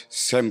soap,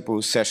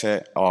 shampoo,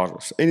 sachet, or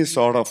any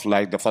sort of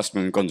like the first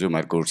million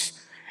consumer goods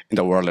in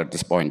the world at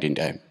this point in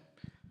time.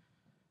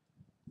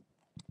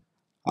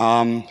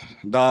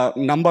 The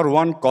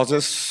 #1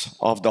 causes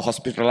of the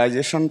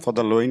hospitalization for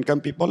the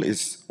low-income people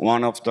is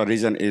one of the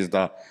reason is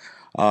the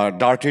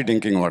dirty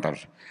drinking water.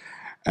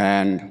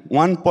 And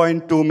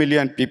 1.2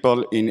 million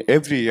people in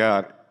every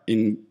year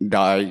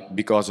die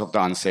because of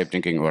the unsafe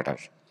drinking water.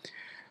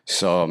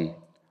 So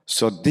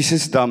this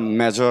is the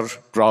major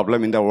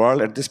problem in the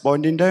world at this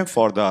point in time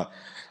for the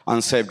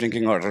unsafe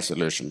drinking water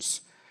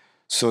solutions.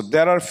 So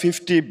there are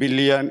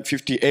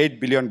 58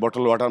 billion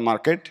bottled water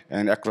market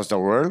and across the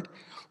world,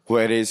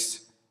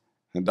 whereas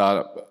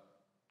the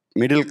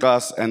middle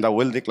class and the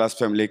wealthy class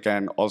family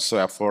can also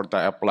afford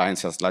the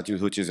appliances,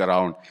 which is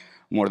around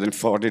more than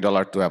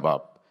 $40 to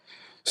above.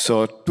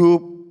 So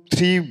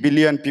 3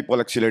 billion people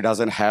actually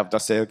doesn't have the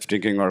safe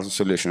drinking water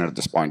solution at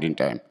this point in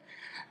time.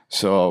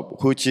 So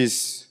which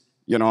is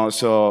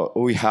So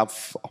we have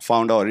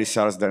found our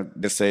research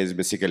that this says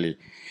basically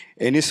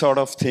any sort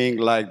of thing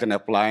like an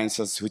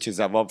appliances which is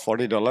above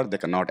 $40, they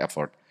cannot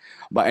afford.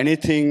 But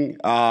anything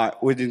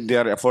within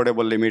their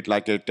affordable limit,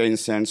 like a 10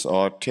 cents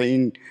or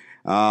 20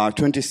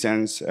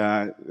 cents,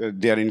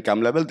 their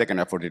income level, they can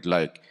afford it.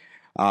 Like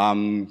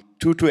 $2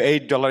 to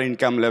 $8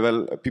 income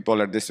level,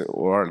 people at this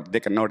world, they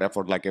cannot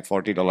afford like a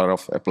 $40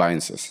 of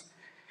appliances.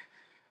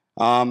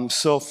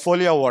 So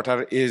Folia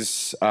water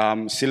is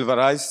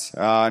silverized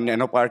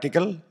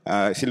nanoparticle,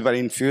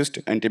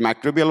 silver-infused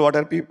antimicrobial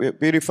water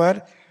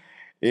purifier.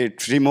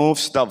 It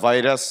removes the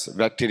virus,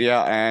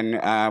 bacteria,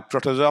 and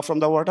protozoa from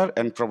the water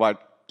and provide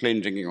clean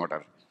drinking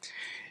water.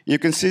 You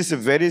can see it's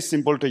very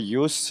simple to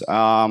use.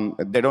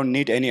 They don't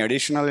need any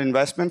additional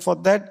investment for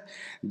that.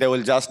 They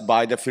will just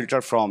buy the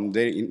filter from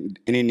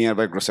any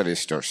nearby grocery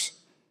stores.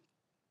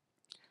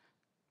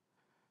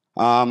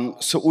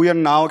 So we are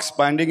now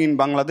expanding in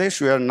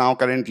Bangladesh. We are now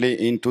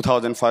currently in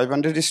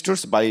 2,500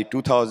 stores. By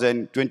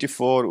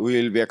 2024,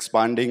 we will be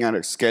expanding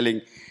and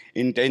scaling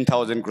in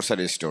 10,000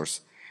 grocery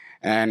stores.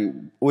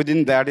 And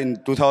within that,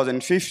 in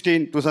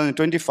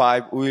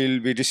 2025, we will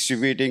be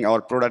distributing our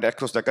product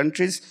across the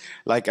countries,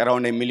 like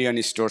around 1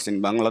 million stores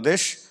in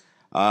Bangladesh,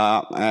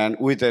 and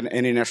with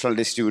any national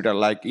distributor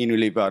like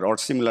Unilever or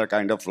similar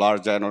kind of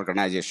larger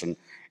organization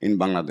in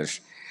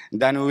Bangladesh.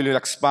 Then we will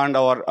expand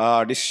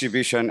our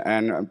distribution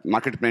and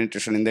market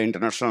penetration in the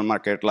international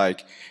market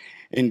like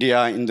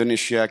India,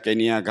 Indonesia,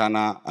 Kenya,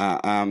 Ghana,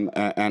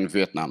 and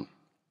Vietnam.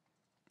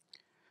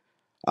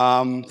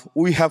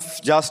 We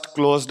have just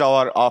closed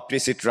our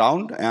pre-seed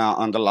round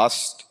on the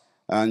last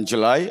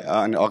July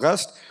and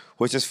August,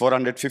 which is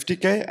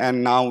 450K,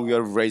 and now we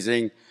are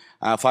raising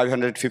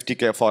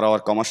 550K for our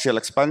commercial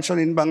expansion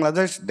in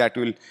Bangladesh. That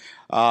will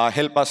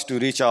help us to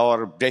reach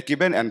our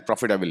break-even and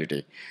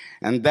profitability.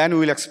 And then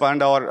we will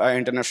expand our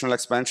international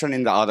expansion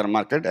in the other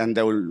market, and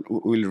they will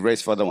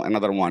raise for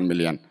another 1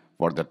 million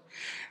for that.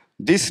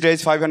 This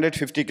raise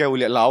 550K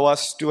will allow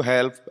us to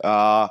help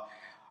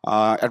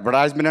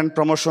advertisement and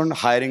promotion,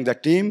 hiring the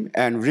team,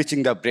 and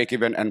reaching the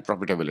break-even and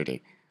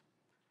profitability.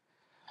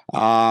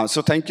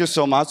 So thank you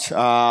so much,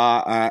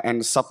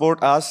 and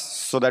support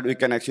us so that we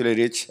can actually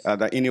reach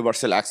the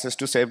universal access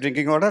to safe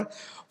drinking water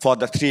for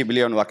the 3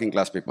 billion working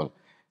class people.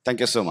 Thank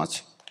you so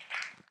much.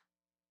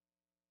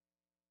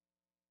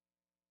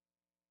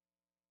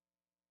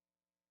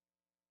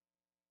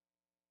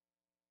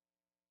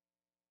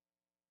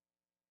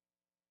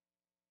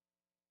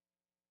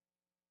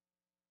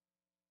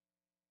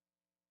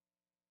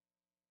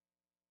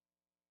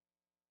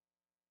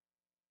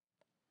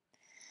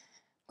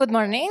 Good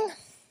morning.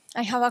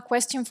 I have a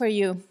question for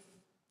you.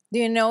 Do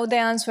you know the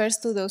answers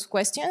to those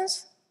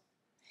questions?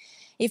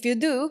 If you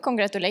do,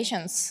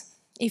 congratulations.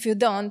 If you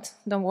don't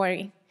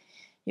worry.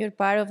 You're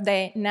part of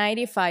the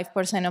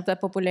 95% of the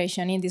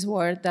population in this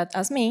world that,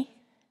 as me,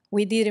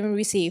 we didn't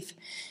receive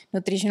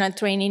nutritional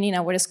training in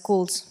our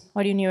schools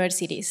or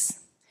universities.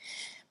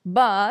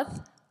 But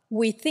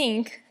we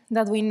think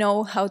that we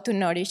know how to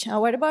nourish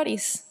our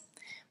bodies,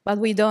 but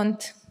we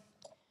don't.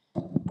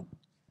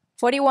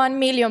 41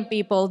 million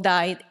people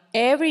died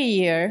every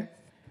year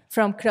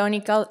from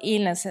chronic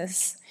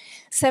illnesses,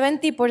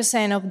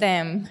 70% of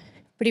them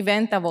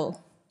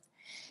preventable,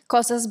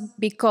 causes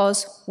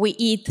because we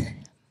eat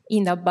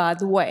in a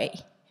bad way.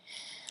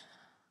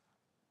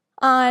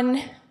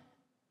 And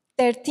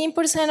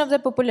 13% of the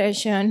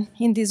population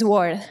in this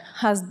world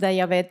has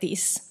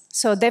diabetes,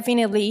 so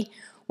definitely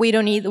we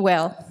don't eat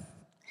well.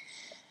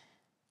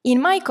 In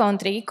my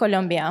country,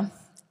 Colombia,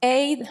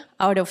 8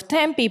 out of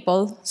 10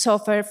 people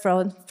suffer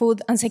from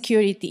food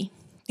insecurity.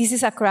 This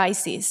is a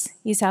crisis.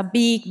 It's a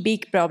big,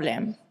 big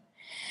problem.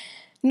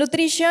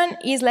 Nutrition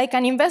is like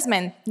an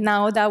investment,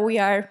 now that we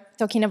are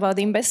talking about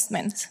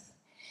investments.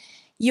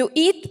 You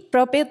eat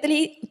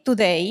properly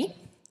today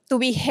to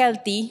be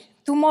healthy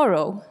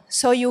tomorrow.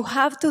 So you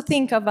have to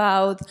think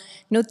about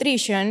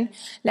nutrition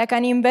like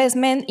an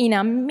investment in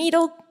a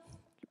middle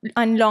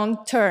and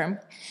long term.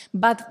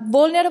 But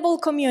vulnerable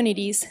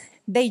communities,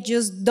 they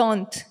just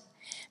don't.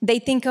 They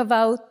think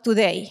about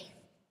today.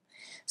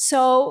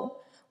 So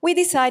we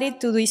decided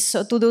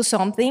to do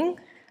something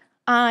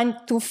and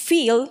to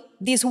fill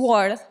this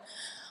world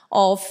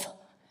of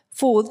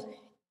food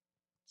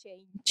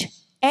change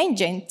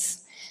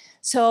agents.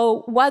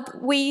 So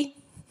what we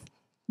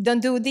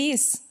don't do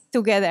this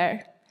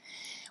together.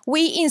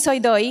 We in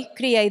Soydoi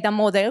create a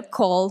model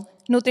called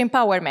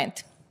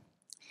Nutri-Empowerment,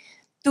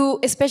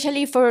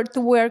 especially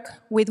to work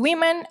with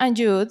women and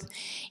youth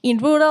in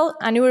rural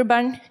and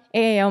urban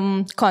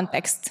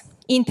context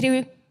in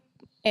 3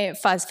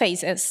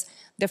 phases.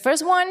 The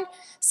first one,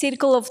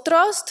 circle of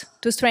trust,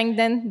 to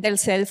strengthen their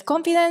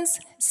self-confidence.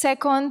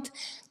 Second,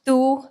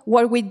 to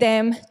work with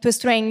them to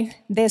strengthen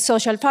the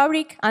social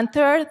fabric. And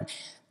third,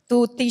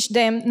 to teach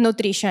them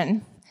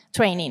nutrition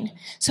training.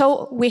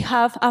 So we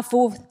have a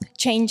food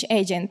change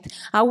agent,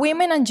 a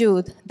women and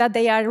youth that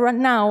they are right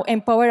now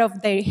empowered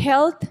of their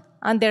health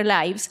and their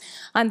lives,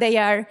 and they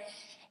are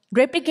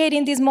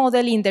replicating this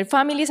model in their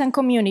families and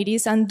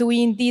communities and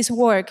doing this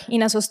work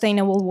in a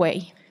sustainable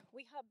way.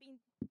 We have been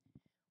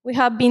We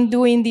have been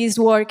doing this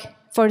work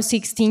for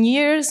 16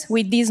 years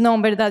with this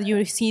number that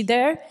you see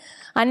there.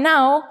 And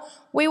now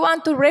we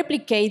want to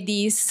replicate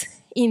this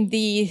in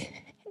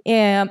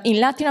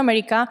Latin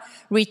America,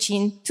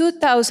 reaching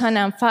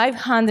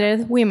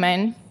 2,500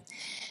 women.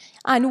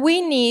 And we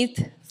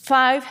need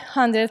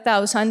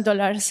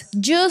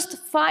 $500,000, just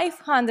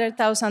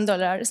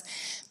 $500,000,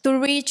 to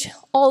reach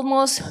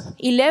almost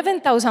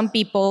 11,000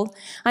 people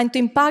and to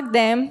impact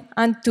them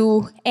and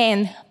to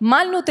end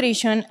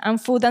malnutrition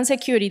and food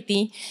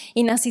insecurity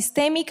in a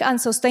systemic and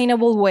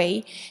sustainable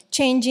way,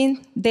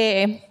 changing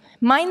the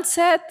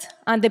mindset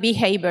and the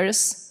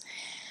behaviors.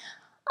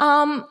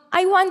 I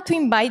want to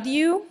invite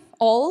you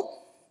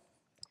all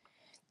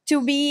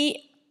to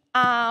be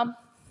a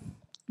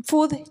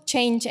food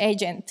change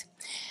agent,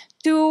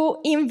 to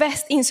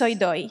invest in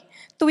Soydoi,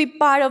 to be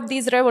part of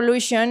this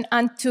revolution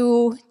and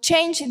to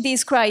change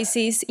this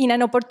crisis in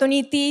an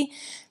opportunity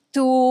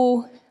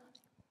to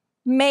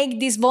make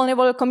these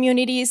vulnerable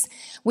communities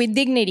with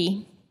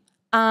dignity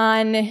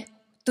and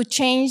to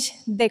change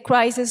the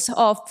crisis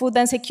of food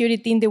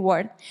insecurity in the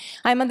world.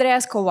 I'm Andrea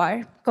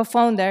Escobar,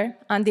 co-founder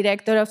and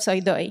director of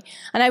Soydoi,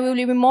 and I will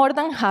be more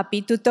than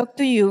happy to talk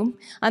to you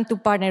and to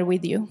partner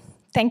with you.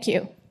 Thank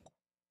you.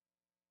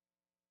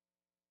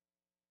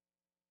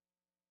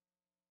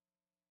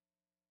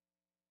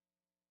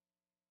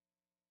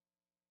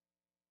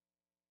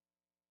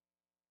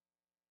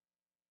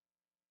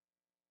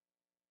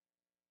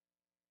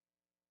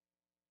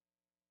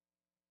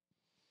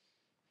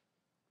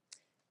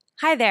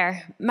 Hi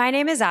there, my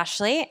name is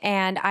Ashley,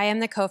 and I am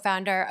the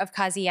co-founder of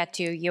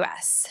CareNX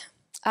US.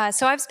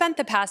 So I've spent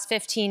the past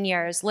 15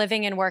 years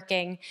living and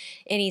working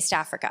in East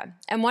Africa,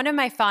 and one of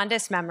my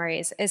fondest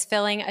memories is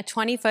filling a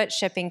 20-foot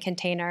shipping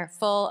container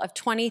full of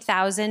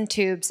 20,000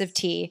 tubes of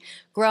tea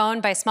grown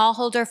by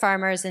smallholder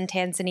farmers in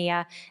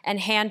Tanzania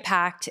and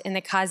hand-packed in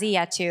the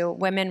CareNX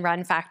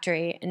women-run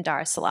factory in Dar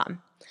es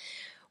Salaam.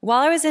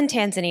 While I was in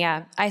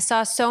Tanzania, I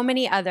saw so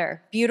many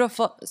other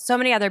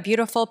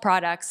beautiful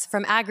products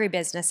from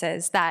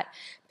agribusinesses that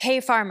pay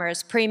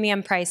farmers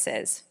premium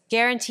prices,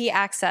 guarantee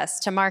access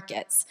to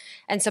markets,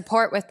 and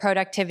support with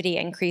productivity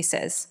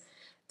increases.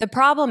 The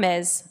problem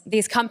is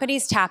these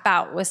companies tap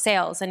out with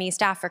sales in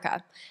East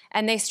Africa,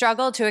 and they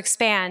struggle to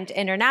expand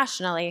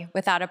internationally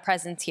without a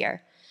presence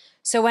here.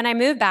 So when I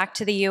moved back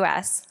to the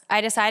US,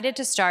 I decided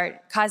to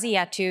start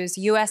CareNX's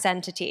US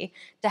entity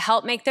to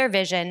help make their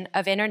vision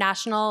of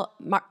international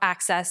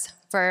access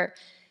for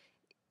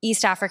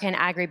East African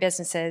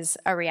agribusinesses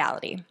a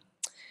reality.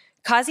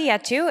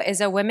 CareNX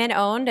is a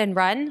women-owned and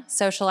run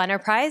social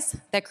enterprise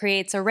that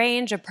creates a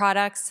range of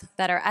products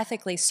that are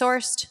ethically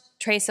sourced,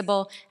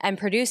 traceable, and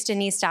produced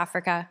in East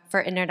Africa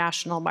for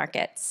international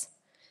markets.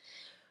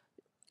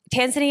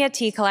 Tanzania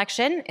Tea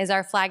Collection is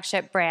our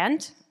flagship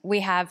brand.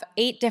 We have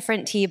 8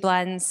 different tea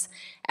blends,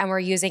 and we're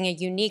using a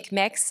unique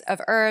mix of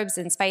herbs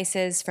and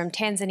spices from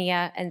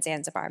Tanzania and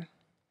Zanzibar.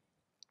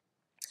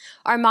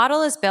 Our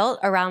model is built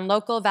around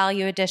local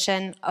value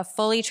addition, a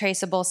fully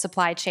traceable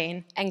supply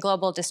chain, and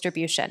global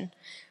distribution.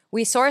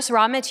 We source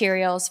raw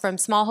materials from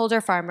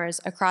smallholder farmers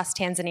across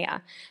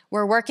Tanzania.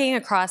 We're working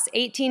across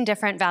 18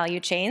 different value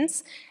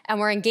chains, and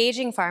we're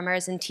engaging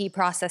farmers in tea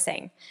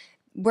processing.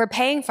 We're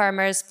paying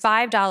farmers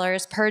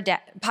 $5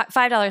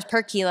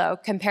 per kilo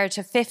compared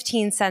to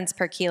 15 cents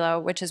per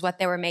kilo, which is what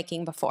they were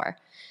making before.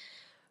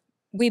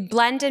 We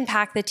blend and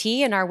pack the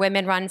tea in our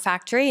women-run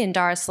factory in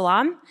Dar es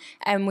Salaam,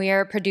 and we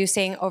are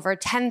producing over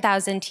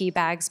 10,000 tea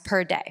bags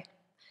per day.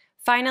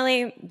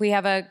 Finally, we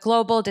have a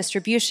global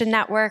distribution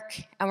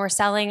network, and we're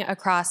selling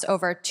across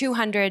over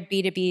 200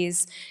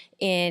 B2Bs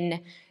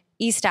in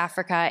East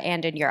Africa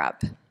and in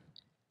Europe.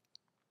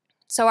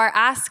 So our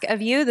ask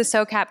of you, the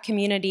SOCAP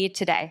community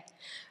today.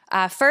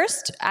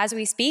 First, as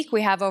we speak,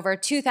 we have over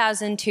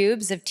 2,000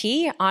 tubes of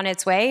tea on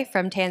its way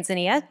from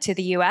Tanzania to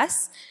the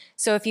US.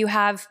 So if you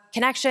have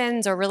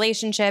connections or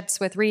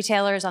relationships with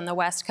retailers on the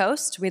West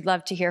Coast, we'd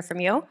love to hear from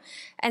you.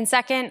 And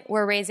second,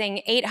 we're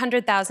raising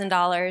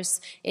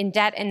 $800,000 in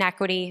debt and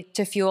equity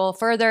to fuel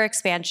further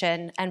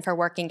expansion and for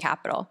working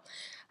capital.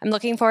 I'm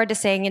looking forward to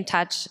staying in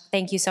touch.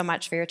 Thank you so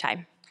much for your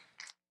time.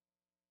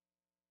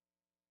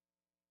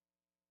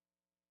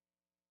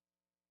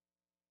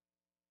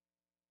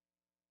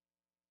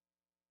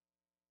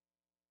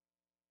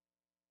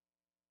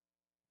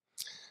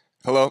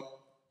 Hello,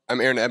 I'm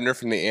Aaron Ebner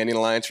from the Andean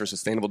Alliance for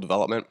Sustainable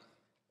Development.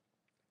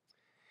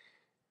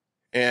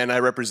 And I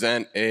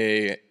represent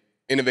an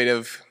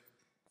innovative,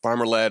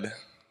 farmer-led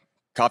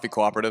coffee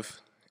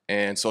cooperative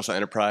and social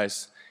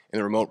enterprise in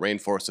the remote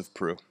rainforests of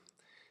Peru.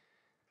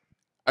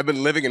 I've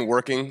been living and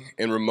working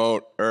in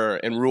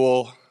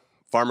rural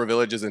farmer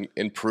villages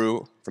in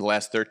Peru for the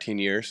last 13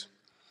 years.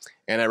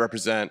 And I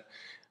represent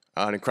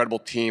an incredible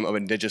team of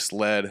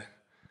indigenous-led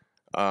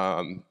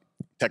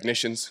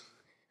technicians.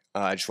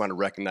 I just want to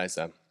recognize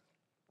them.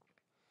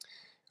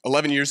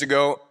 11 years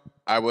ago,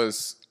 I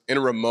was in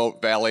a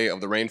remote valley of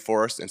the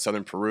rainforest in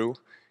southern Peru,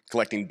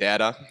 collecting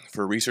data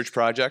for a research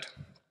project.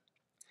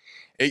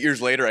 8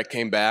 years later, I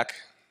came back,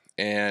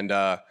 and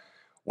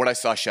what I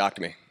saw shocked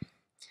me.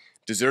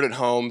 deserted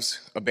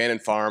homes,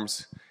 abandoned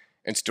farms,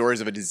 and stories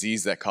of a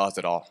disease that caused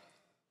it all.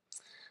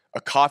 A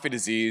coffee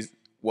disease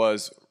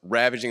was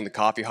ravaging the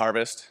coffee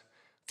harvest.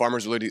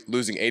 Farmers were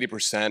losing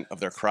 80% of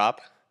their crop,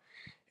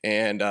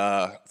 and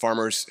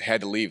farmers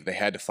had to leave. They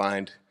had to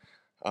find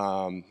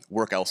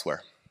work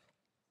elsewhere.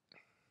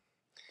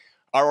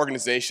 Our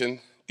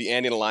organization, the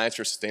Andean Alliance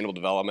for Sustainable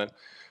Development,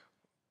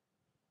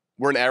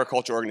 we're an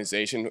agriculture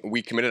organization.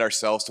 We committed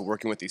ourselves to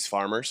working with these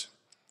farmers.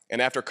 And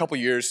after a couple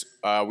years,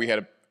 we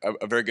had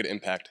a very good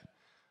impact.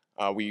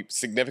 We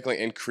significantly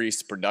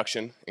increased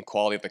production and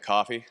quality of the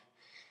coffee,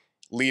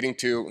 leading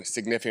to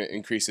significant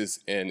increases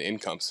in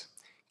incomes,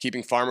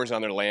 keeping farmers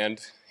on their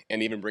land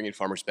and even bringing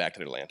farmers back to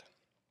their land.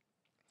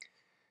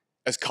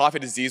 As coffee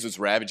disease was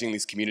ravaging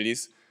these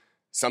communities,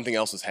 something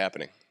else was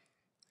happening.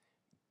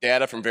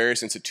 Data from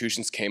various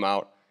institutions came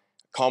out,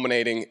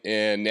 culminating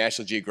in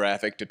National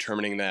Geographic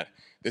determining that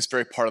this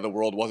very part of the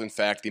world was in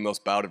fact the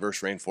most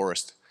biodiverse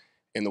rainforest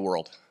in the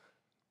world.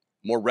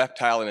 More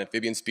reptile and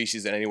amphibian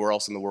species than anywhere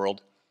else in the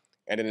world,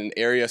 and in an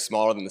area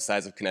smaller than the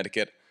size of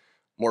Connecticut,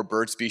 more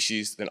bird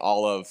species than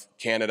all of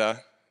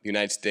Canada, the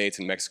United States,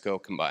 and Mexico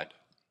combined.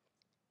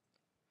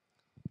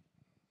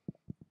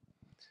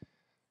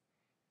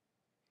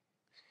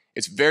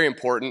 It's very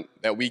important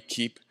that we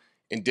keep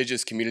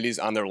indigenous communities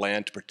on their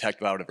land to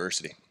protect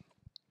biodiversity.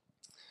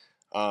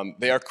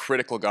 They are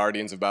critical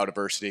guardians of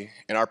biodiversity,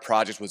 and our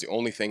project was the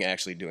only thing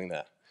actually doing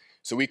that.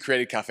 So we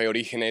created Café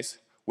Orígenes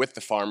with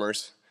the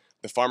farmers.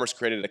 The farmers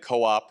created a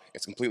co-op.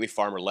 It's completely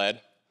farmer-led.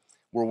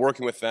 We're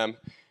working with them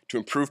to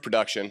improve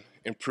production,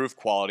 improve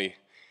quality,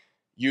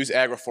 use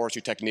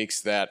agroforestry techniques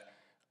that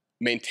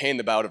maintain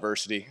the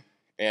biodiversity,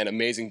 and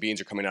amazing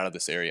beans are coming out of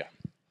this area.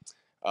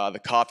 The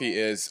coffee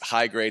is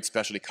high-grade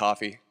specialty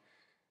coffee.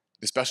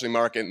 The specialty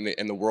market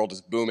in the world is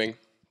booming.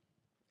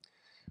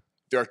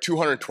 There are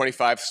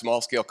 225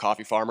 small-scale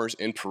coffee farmers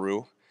in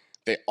Peru.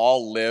 They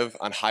all live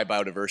on high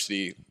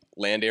biodiversity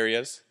land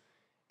areas,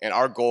 and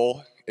our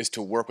goal is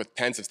to work with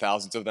tens of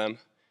thousands of them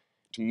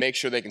to make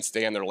sure they can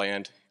stay on their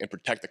land and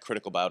protect the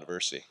critical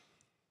biodiversity.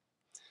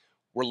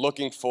 We're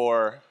looking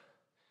for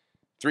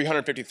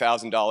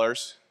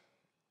 $350,000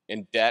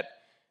 in debt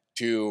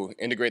to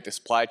integrate the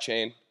supply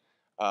chain,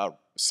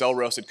 sell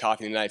roasted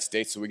coffee in the United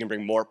States so we can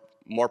bring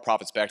more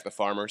profits back to the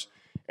farmers.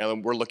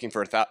 And we're looking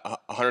for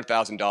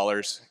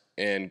 $100,000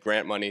 in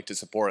grant money to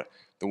support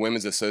the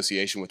Women's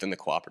Association within the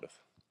cooperative.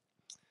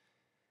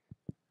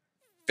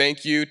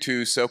 Thank you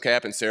to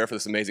SOCAP and Sarah for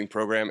this amazing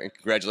program, and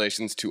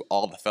congratulations to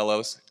all the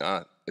fellows.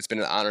 It's been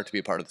an honor to be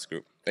a part of this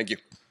group. Thank you.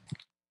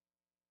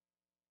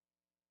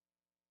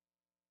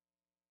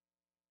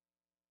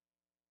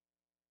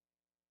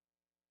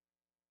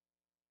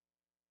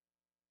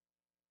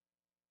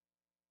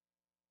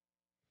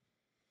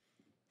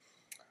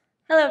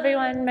 Hello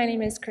everyone, my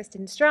name is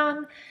Kristen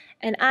Strong,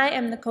 and I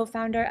am the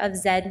co-founder of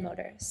Zed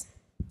Motors.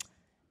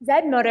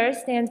 Zed Motors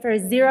stands for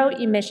Zero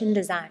Emission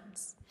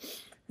Designs.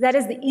 Zed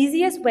is the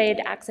easiest way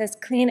to access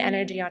clean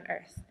energy on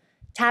Earth.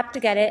 Tap to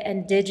get it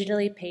and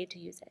digitally pay to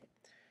use it.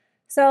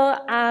 So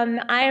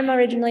I am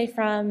originally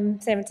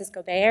from San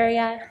Francisco Bay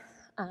Area.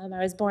 I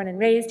was born and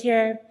raised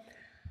here.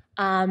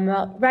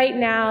 Right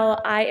now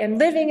I am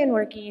living and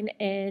working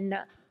in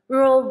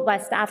rural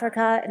West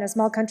Africa in a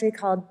small country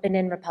called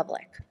Benin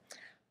Republic.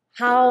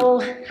 How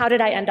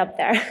did I end up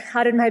there?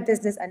 How did my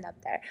business end up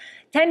there?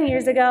 10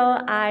 years ago,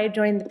 I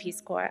joined the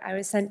Peace Corps. I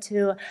was sent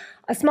to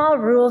a small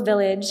rural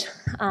village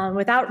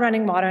without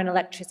running water and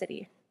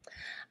electricity.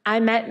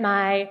 I met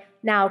my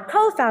now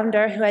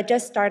co-founder who had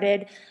just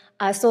started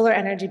a solar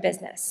energy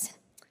business.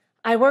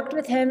 I worked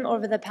with him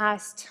over the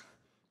past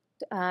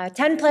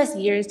 10 plus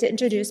years to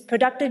introduce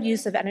productive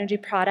use of energy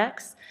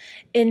products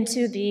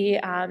into the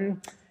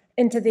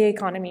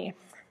economy,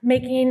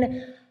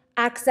 making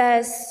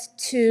access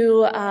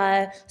to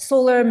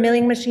solar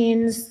milling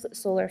machines,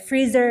 solar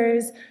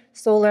freezers,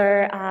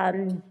 solar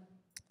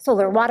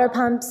water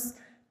pumps.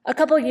 A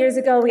couple years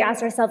ago, we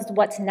asked ourselves,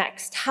 what's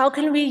next? How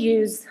can we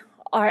use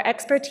our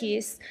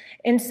expertise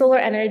in solar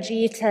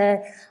energy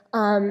to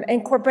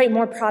incorporate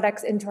more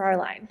products into our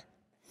line?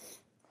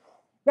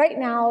 Right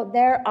now,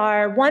 there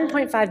are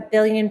 1.5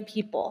 billion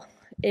people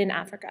in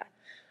Africa.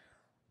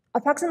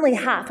 Approximately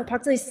half,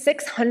 approximately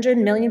 600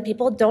 million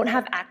people don't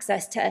have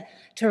access to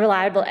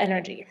reliable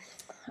energy.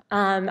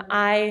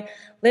 I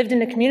lived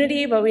in a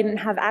community where we didn't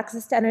have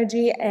access to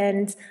energy,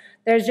 and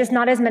there's just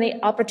not as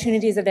many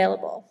opportunities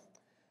available.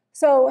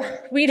 So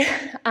we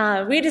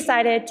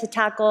decided to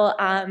tackle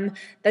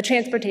the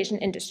transportation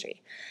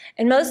industry.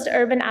 In most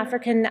urban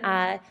African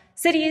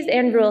cities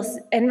and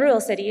rural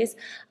cities,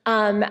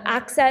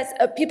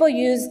 people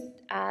use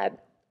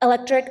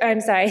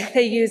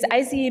they use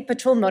ICE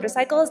patrol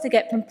motorcycles to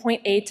get from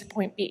point A to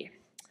point B.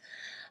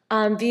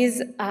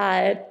 These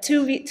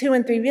two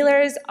and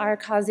three-wheelers are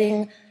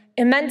causing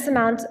immense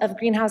amounts of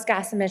greenhouse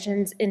gas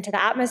emissions into the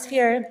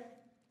atmosphere.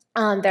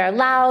 They're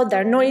loud,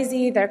 they're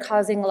noisy, they're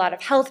causing a lot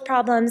of health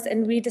problems,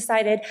 and we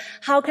decided,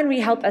 how can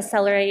we help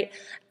accelerate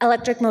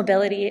electric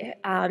mobility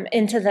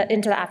into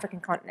the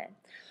African continent?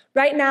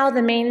 Right now,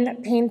 the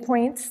main pain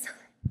points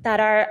that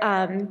are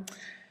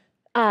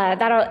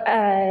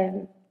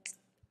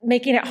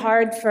making it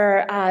hard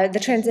for the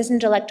transition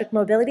to electric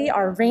mobility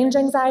are range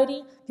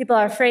anxiety. People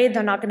are afraid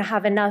they're not going to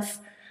have enough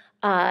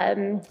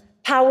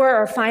power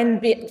or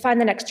find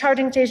the next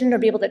charging station or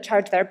be able to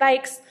charge their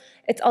bikes.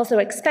 It's also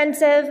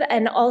expensive,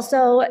 and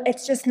also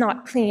it's just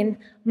not clean.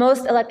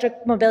 Most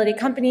electric mobility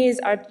companies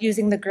are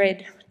using the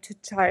grid to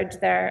charge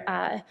their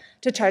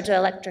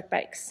electric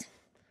bikes.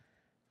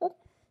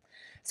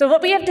 So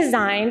what we have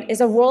designed is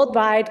a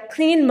worldwide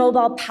clean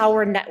mobile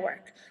power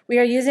network. We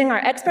are using our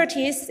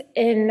expertise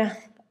in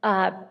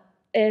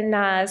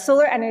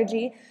solar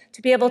energy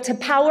to be able to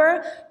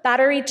power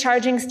battery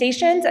charging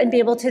stations and be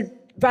able to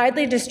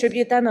widely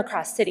distribute them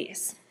across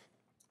cities.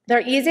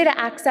 They're easy to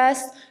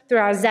access through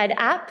our Zed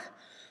app.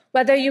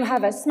 Whether you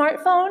have a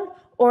smartphone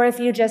or if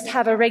you just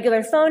have a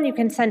regular phone, you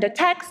can send a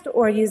text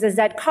or use a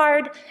Zed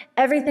card.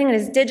 Everything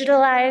is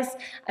digitalized,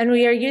 and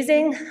we are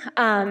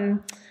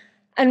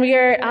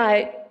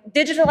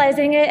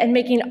digitalizing it and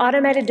making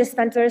automated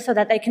dispensers so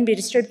that they can be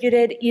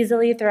distributed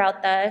easily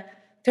throughout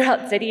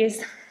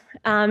cities.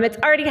 It's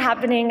already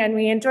happening, and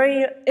we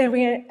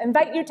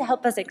invite you to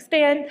help us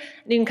expand.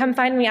 And you can come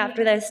find me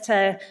after this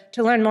to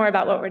learn more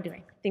about what we're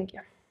doing. Thank you.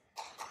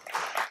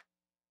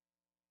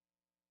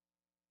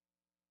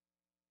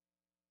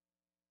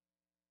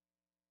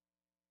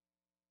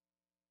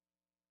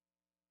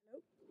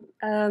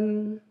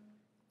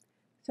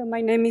 So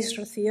my name is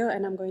Rocio,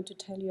 and I'm going to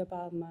tell you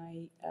about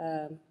my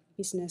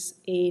business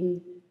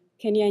in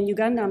Kenya and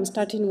Uganda. I'm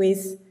starting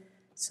with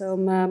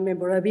some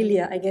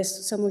memorabilia. I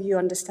guess some of you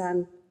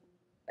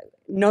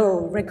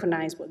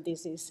recognize what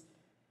this is.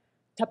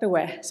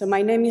 Tupperware. So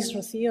my name is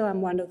Rocio.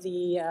 I'm one of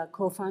the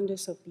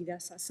co-founders of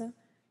Hidas.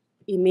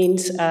 It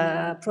means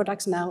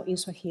products now in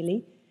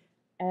Swahili.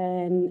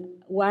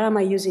 And why am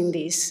I using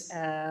this?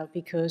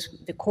 Because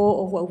the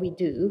core of what we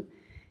do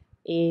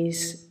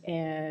is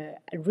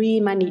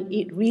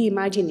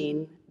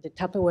reimagining the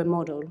Tupperware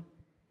model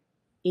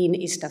in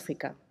East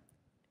Africa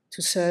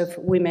to serve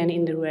women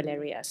in the rural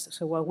areas.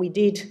 So what we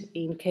did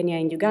in Kenya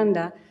and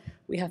Uganda,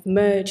 we have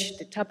merged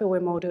the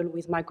Tupperware model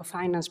with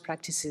microfinance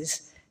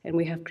practices, and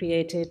we have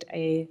created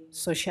a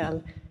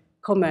social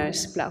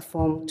commerce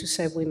platform to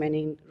serve women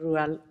in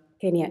rural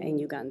Kenya and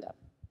Uganda.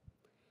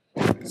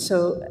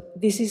 So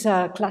this is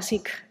a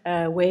classic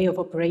way of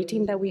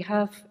operating that we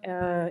have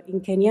in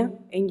Kenya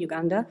and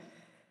Uganda.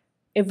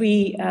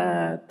 Every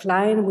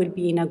client will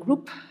be in a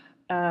group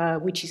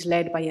which is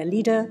led by a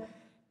leader,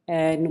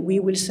 and we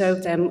will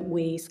serve them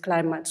with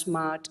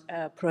climate-smart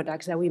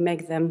products that we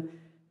make them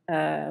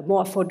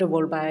more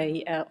affordable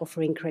by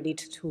offering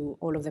credit to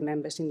all of the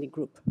members in the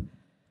group.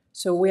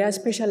 So we are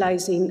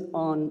specializing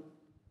on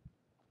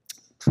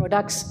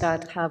products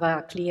that have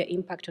a clear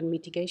impact on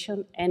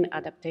mitigation and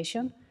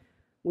adaptation.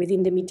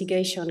 Within the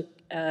mitigation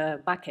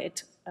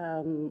bucket,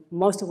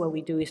 most of what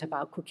we do is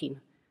about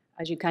cooking.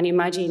 As you can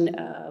imagine,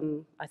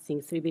 I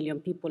think 3 billion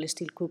people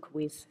still cook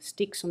with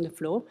sticks on the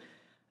floor.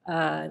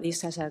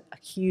 This has a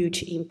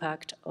huge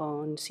impact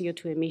on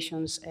CO2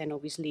 emissions and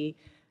obviously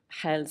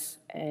health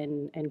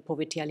and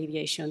poverty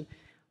alleviation.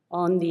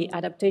 On the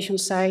adaptation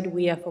side,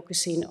 we are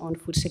focusing on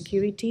food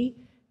security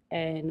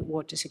and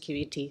water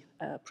security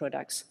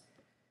products.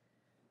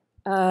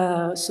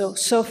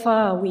 So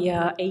far, we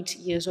are 8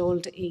 years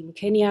old in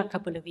Kenya, a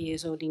couple of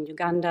years old in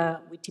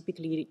Uganda. We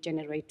typically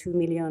generate $2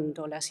 million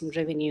in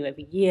revenue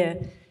every year.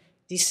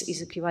 This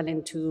is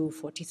equivalent to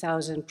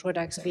 40,000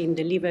 products being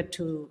delivered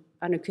to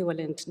an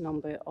equivalent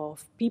number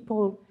of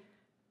people.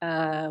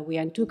 We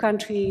are in 2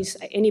 countries.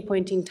 At any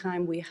point in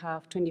time, we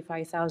have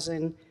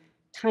 25,000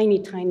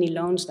 tiny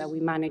loans that we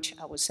manage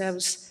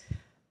ourselves.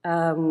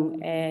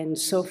 And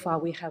so far,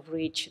 we have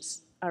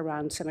reached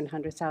around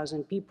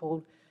 700,000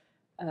 people,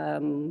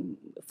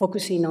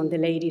 focusing on the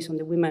ladies, on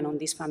the women, on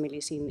these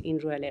families in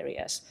rural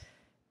areas.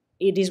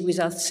 It is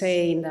without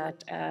saying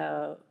that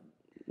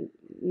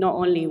not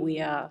only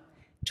we are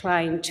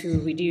trying to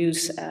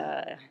reduce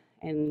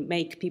and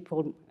make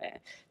people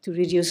to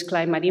reduce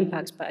climate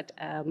impacts, but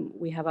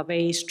we have a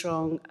very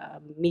strong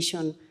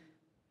mission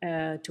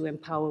to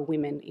empower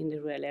women in the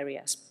rural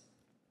areas,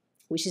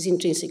 which is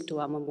intrinsic to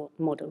our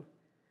model.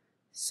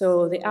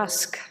 So the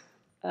ask,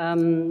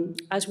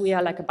 as we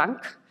are like a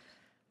bank,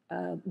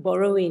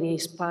 borrowing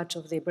is part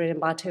of the bread and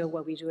butter of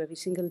what we do every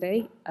single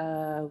day.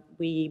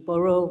 We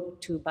borrow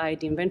to buy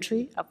the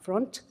inventory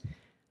upfront,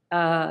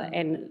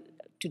 and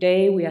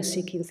today we are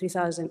seeking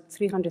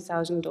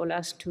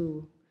 $300,000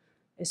 to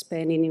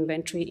spend in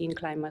inventory in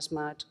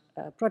climate-smart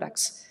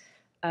products,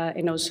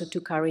 and also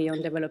to carry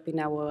on developing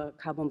our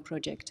carbon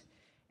project.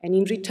 And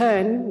in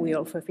return, we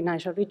offer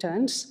financial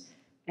returns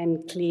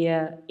and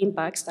clear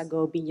impacts that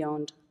go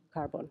beyond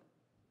carbon.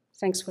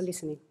 Thanks for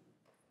listening.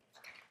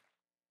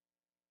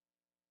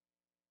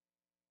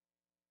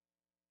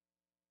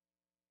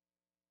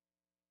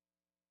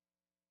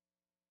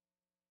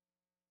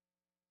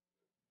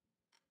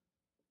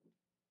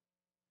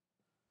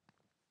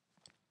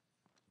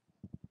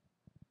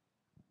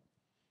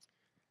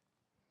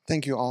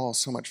 Thank you all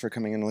so much for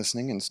coming and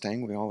listening and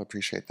staying. We all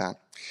appreciate that.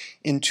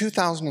 In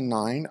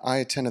 2009, I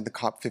attended the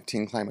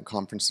COP15 climate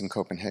conference in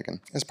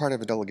Copenhagen as part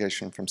of a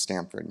delegation from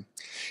Stanford.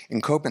 In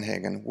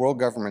Copenhagen, world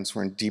governments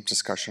were in deep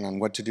discussion on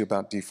what to do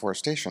about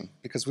deforestation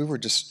because we were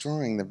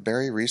destroying the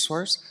very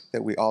resource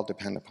that we all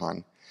depend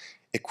upon.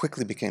 It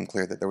quickly became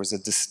clear that there was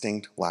a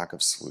distinct lack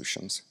of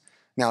solutions.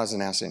 Now, as a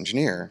NASA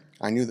engineer,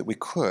 I knew that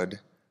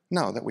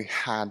that we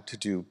had to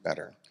do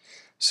better.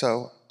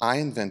 So I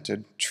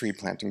invented tree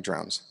planting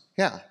drones.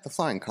 Yeah, the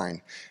flying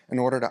kind, in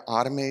order to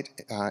automate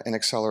and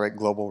accelerate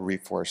global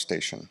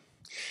reforestation.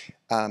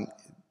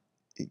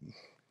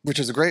 Which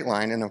is a great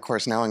line, and of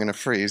course now I'm going to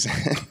freeze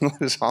and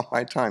lose all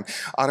my time.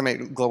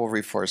 Automate global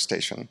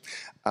reforestation.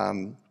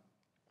 And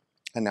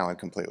now I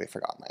completely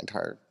forgot my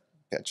entire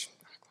pitch.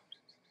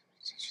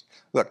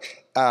 Look,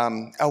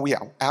 oh yeah,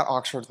 at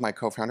Oxford with my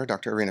co-founder,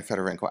 Dr. Irina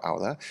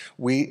Fedorenko-Aula,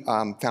 we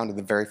founded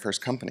the very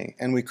first company,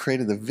 and we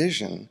created the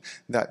vision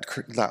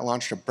that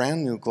launched a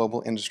brand new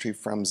global industry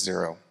from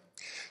zero.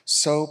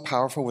 So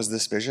powerful was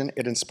this vision,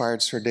 it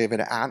inspired Sir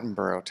David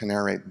Attenborough to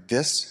narrate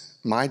this,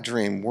 my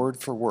dream, word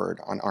for word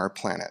on our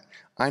planet.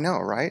 I know,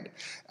 right?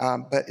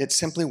 But it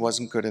simply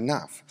wasn't good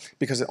enough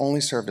because it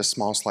only served a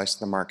small slice of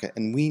the market,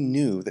 and we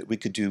knew that we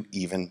could do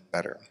even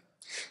better.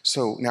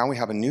 So now we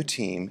have a new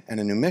team and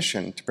a new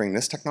mission to bring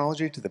this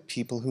technology to the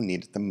people who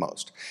need it the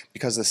most,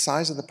 because the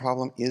size of the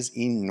problem is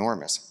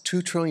enormous,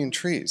 2 trillion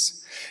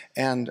trees.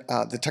 And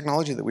the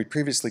technology that we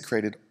previously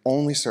created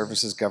only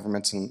services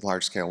governments and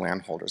large-scale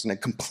landholders, and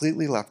it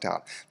completely left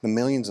out the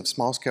millions of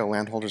small-scale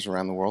landholders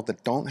around the world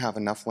that don't have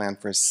enough land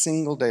for a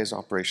single day's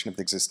operation of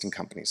the existing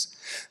companies.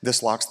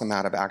 This locks them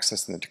out of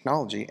accessing the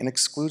technology and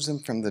excludes them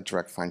from the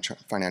direct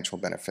financial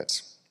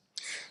benefits.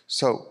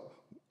 So,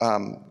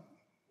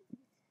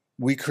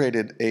 we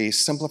created a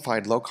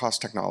simplified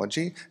low-cost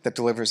technology that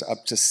delivers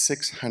up to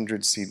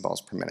 600 seed balls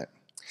per minute.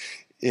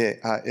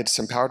 It's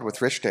empowered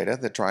with rich data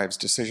that drives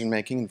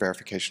decision-making and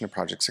verification of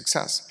project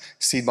success.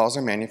 Seed balls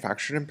are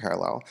manufactured in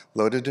parallel,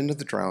 loaded into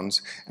the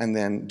drones, and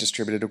then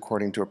distributed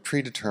according to a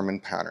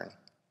predetermined pattern.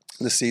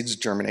 The seeds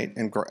germinate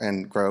and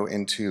grow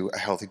into a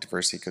healthy,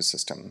 diverse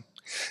ecosystem.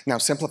 Now,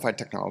 simplified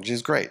technology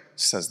is great,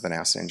 says the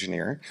NASA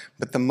engineer,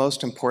 but the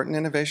most important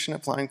innovation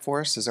at Flying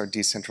Forest is our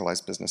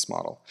decentralized business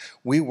model.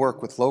 We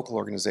work with local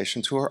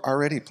organizations who are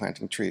already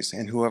planting trees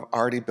and who have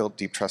already built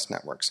deep trust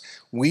networks.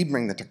 We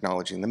bring the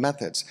technology and the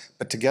methods,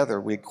 but together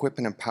we equip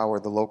and empower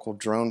the local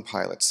drone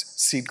pilots,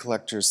 seed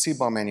collectors, seed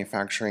ball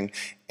manufacturing,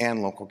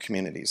 and local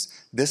communities.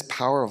 This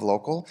power of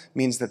local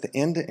means that the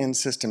end-to-end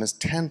system is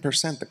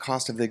 10% the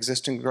cost of the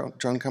existing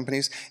drone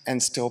companies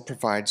and still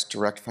provides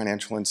direct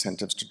financial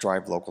incentives to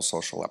drive local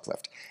social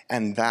uplift.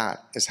 And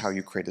that is how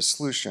you create a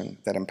solution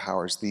that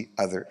empowers the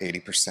other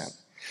 80%.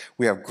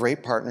 We have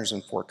great partners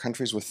in 4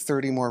 countries with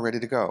 30 more ready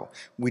to go.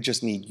 We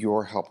just need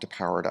your help to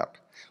power it up.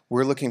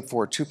 We're looking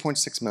for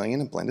 $2.6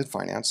 million in blended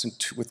finance and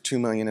with $2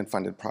 million in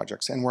funded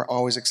projects, and we're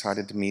always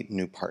excited to meet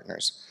new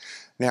partners.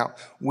 Now,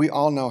 we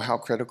all know how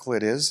critical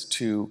it is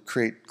to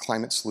create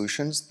climate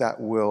solutions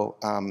that will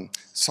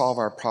solve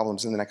our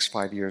problems in the next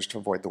 5 years to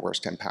avoid the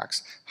worst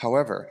impacts.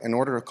 However, in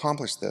order to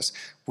accomplish this,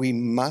 we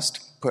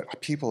must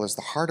put people as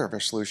the heart of our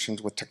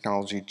solutions with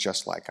technology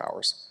just like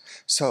ours.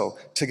 So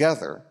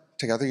together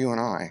you and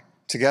I,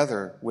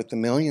 together with the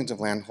millions of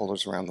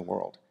landholders around the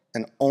world,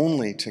 and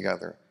only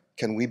together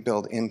can we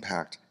build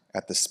impact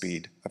at the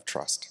speed of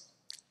trust.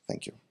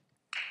 Thank you.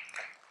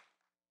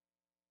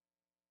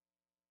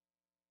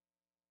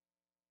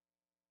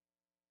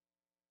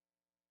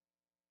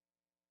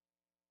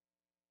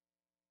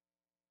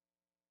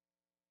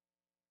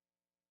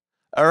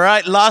 All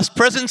right, last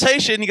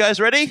presentation. You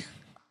guys ready?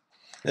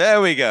 There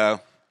we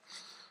go.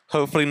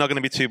 Hopefully not going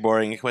to be too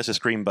boring. Where's the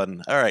screen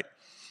button? All right.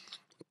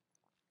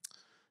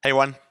 Hey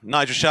everyone,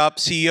 Nigel Sharp,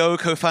 CEO,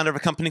 co-founder of a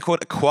company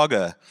called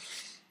Aquaga.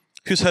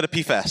 Who's heard of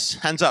PFAS?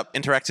 Hands up,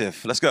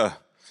 interactive. Let's go.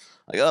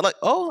 I got like,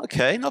 oh,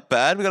 okay, not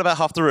bad. We got about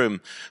half the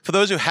room. For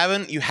those who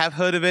haven't, you have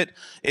heard of it.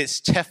 It's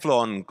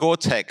Teflon,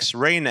 Gore-Tex,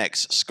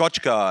 Rain-X,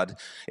 Scotchgard.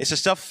 It's the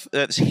stuff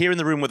that's here in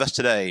the room with us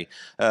today.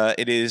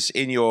 It is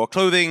in your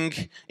clothing,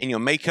 in your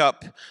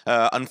makeup,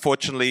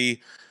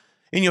 unfortunately,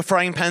 in your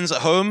frying pans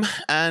at home,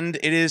 and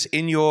it is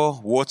in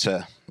your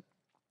water.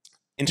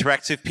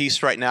 Interactive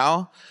piece right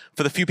now.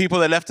 For the few people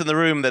that are left in the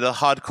room that are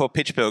hardcore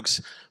pitch bugs,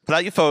 pull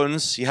out your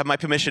phones. You have my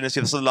permission. This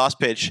is the last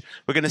pitch.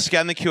 We're going to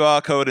scan the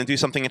QR code and do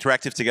something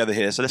interactive together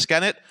here. So let's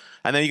scan it,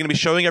 and then you're going to be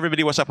showing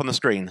everybody what's up on the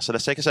screen. So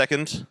let's take a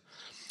second.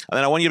 And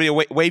then I want you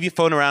to wave your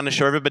phone around and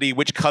show everybody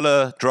which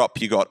color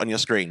drop you got on your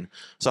screen.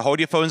 So hold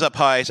your phones up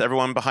high so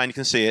everyone behind you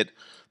can see it.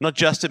 Not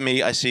just at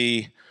me. I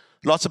see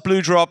lots of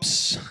blue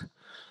drops,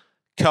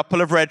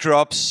 couple of red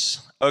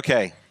drops.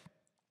 Okay.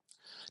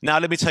 Now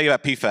let me tell you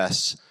about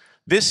PFAS.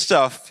 This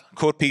stuff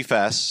called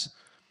PFAS,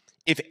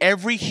 if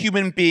every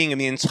human being in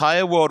the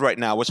entire world right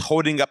now was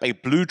holding up a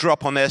blue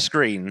drop on their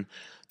screen,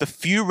 the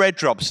few red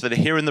drops that are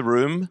here in the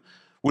room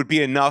would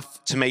be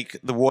enough to make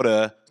the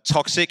water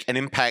toxic and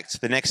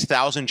impact the next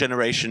 1,000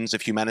 generations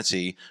of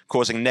humanity,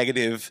 causing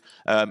negative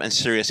and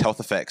serious health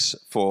effects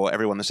for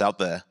everyone that's out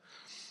there.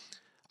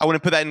 I want to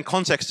put that in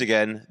context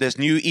again. There's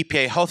new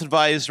EPA health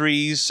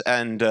advisories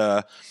and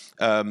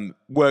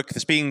work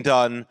that's being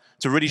done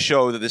to really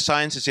show that the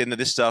science is in that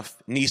this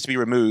stuff needs to be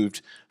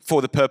removed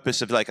for the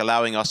purpose of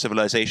allowing our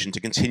civilization to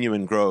continue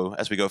and grow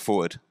as we go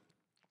forward.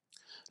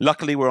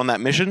 Luckily, we're on that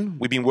mission.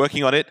 We've been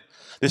working on it.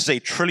 This is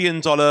a $1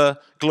 trillion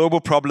global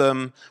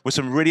problem with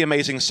some really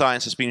amazing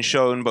science that's been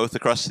shown both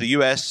across the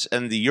US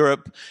and the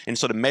Europe in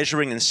sort of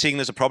measuring and seeing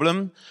there's a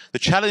problem. The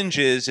challenge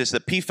is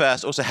that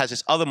PFAS also has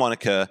this other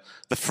moniker,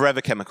 the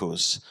forever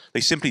chemicals. They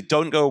simply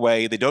don't go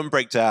away, they don't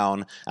break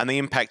down, and they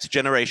impact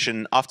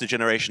generation after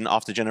generation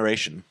after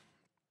generation.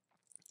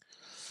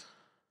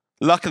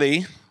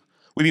 Luckily,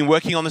 we've been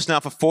working on this now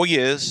for 4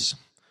 years.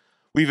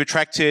 We've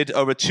attracted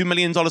over $2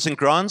 million in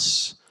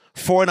grants,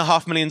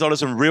 $4.5 million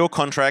in real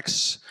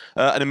contracts,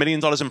 and $1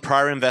 million in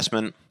prior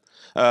investment.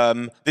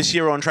 This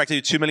year we're on track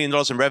to do $2 million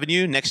in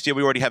revenue. Next year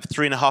we already have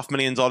 $3.5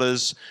 million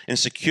in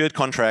secured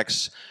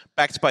contracts,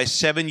 backed by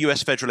 7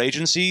 US federal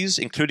agencies,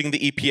 including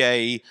the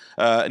EPA,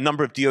 a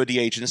number of DoD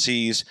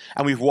agencies,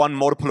 and we've won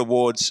multiple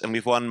awards and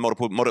we've won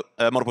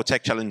multiple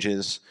tech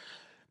challenges,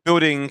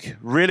 building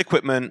real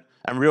equipment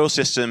and real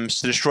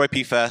systems to destroy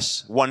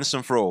PFAS once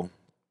and for all.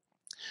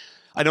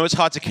 I know it's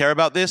hard to care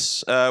about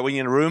this when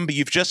you're in a room, but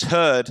you've just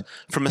heard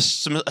from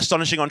some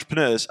astonishing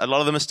entrepreneurs, a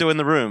lot of them are still in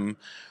the room,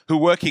 who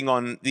are working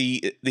on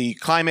the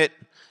climate,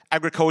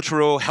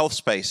 agricultural, health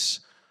space.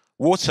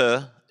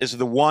 Water is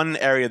the one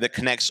area that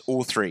connects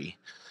all three.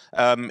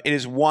 It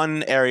is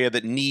one area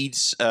that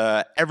needs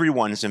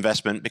everyone's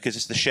investment because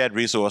it's the shared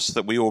resource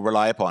that we all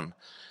rely upon.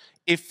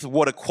 If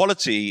water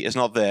quality is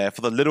not there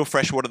for the little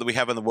fresh water that we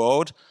have in the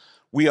world,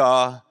 we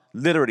are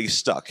literally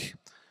stuck.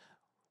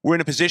 We're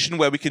in a position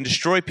where we can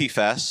destroy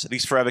PFAS,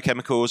 these forever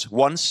chemicals,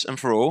 once and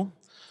for all.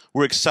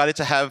 We're excited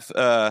to have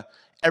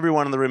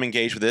everyone in the room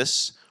engage with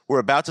this. We're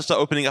about to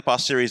start opening up our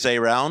Series A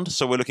round,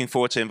 so we're looking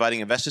forward to inviting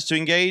investors to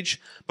engage.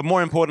 But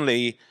more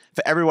importantly,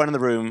 for everyone in the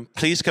room,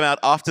 please come out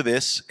after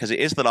this, because it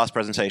is the last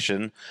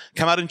presentation.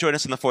 Come out and join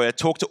us in the foyer.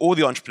 Talk to all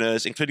the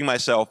entrepreneurs, including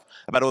myself,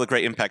 about all the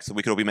great impacts that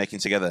we could all be making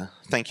together.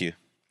 Thank you.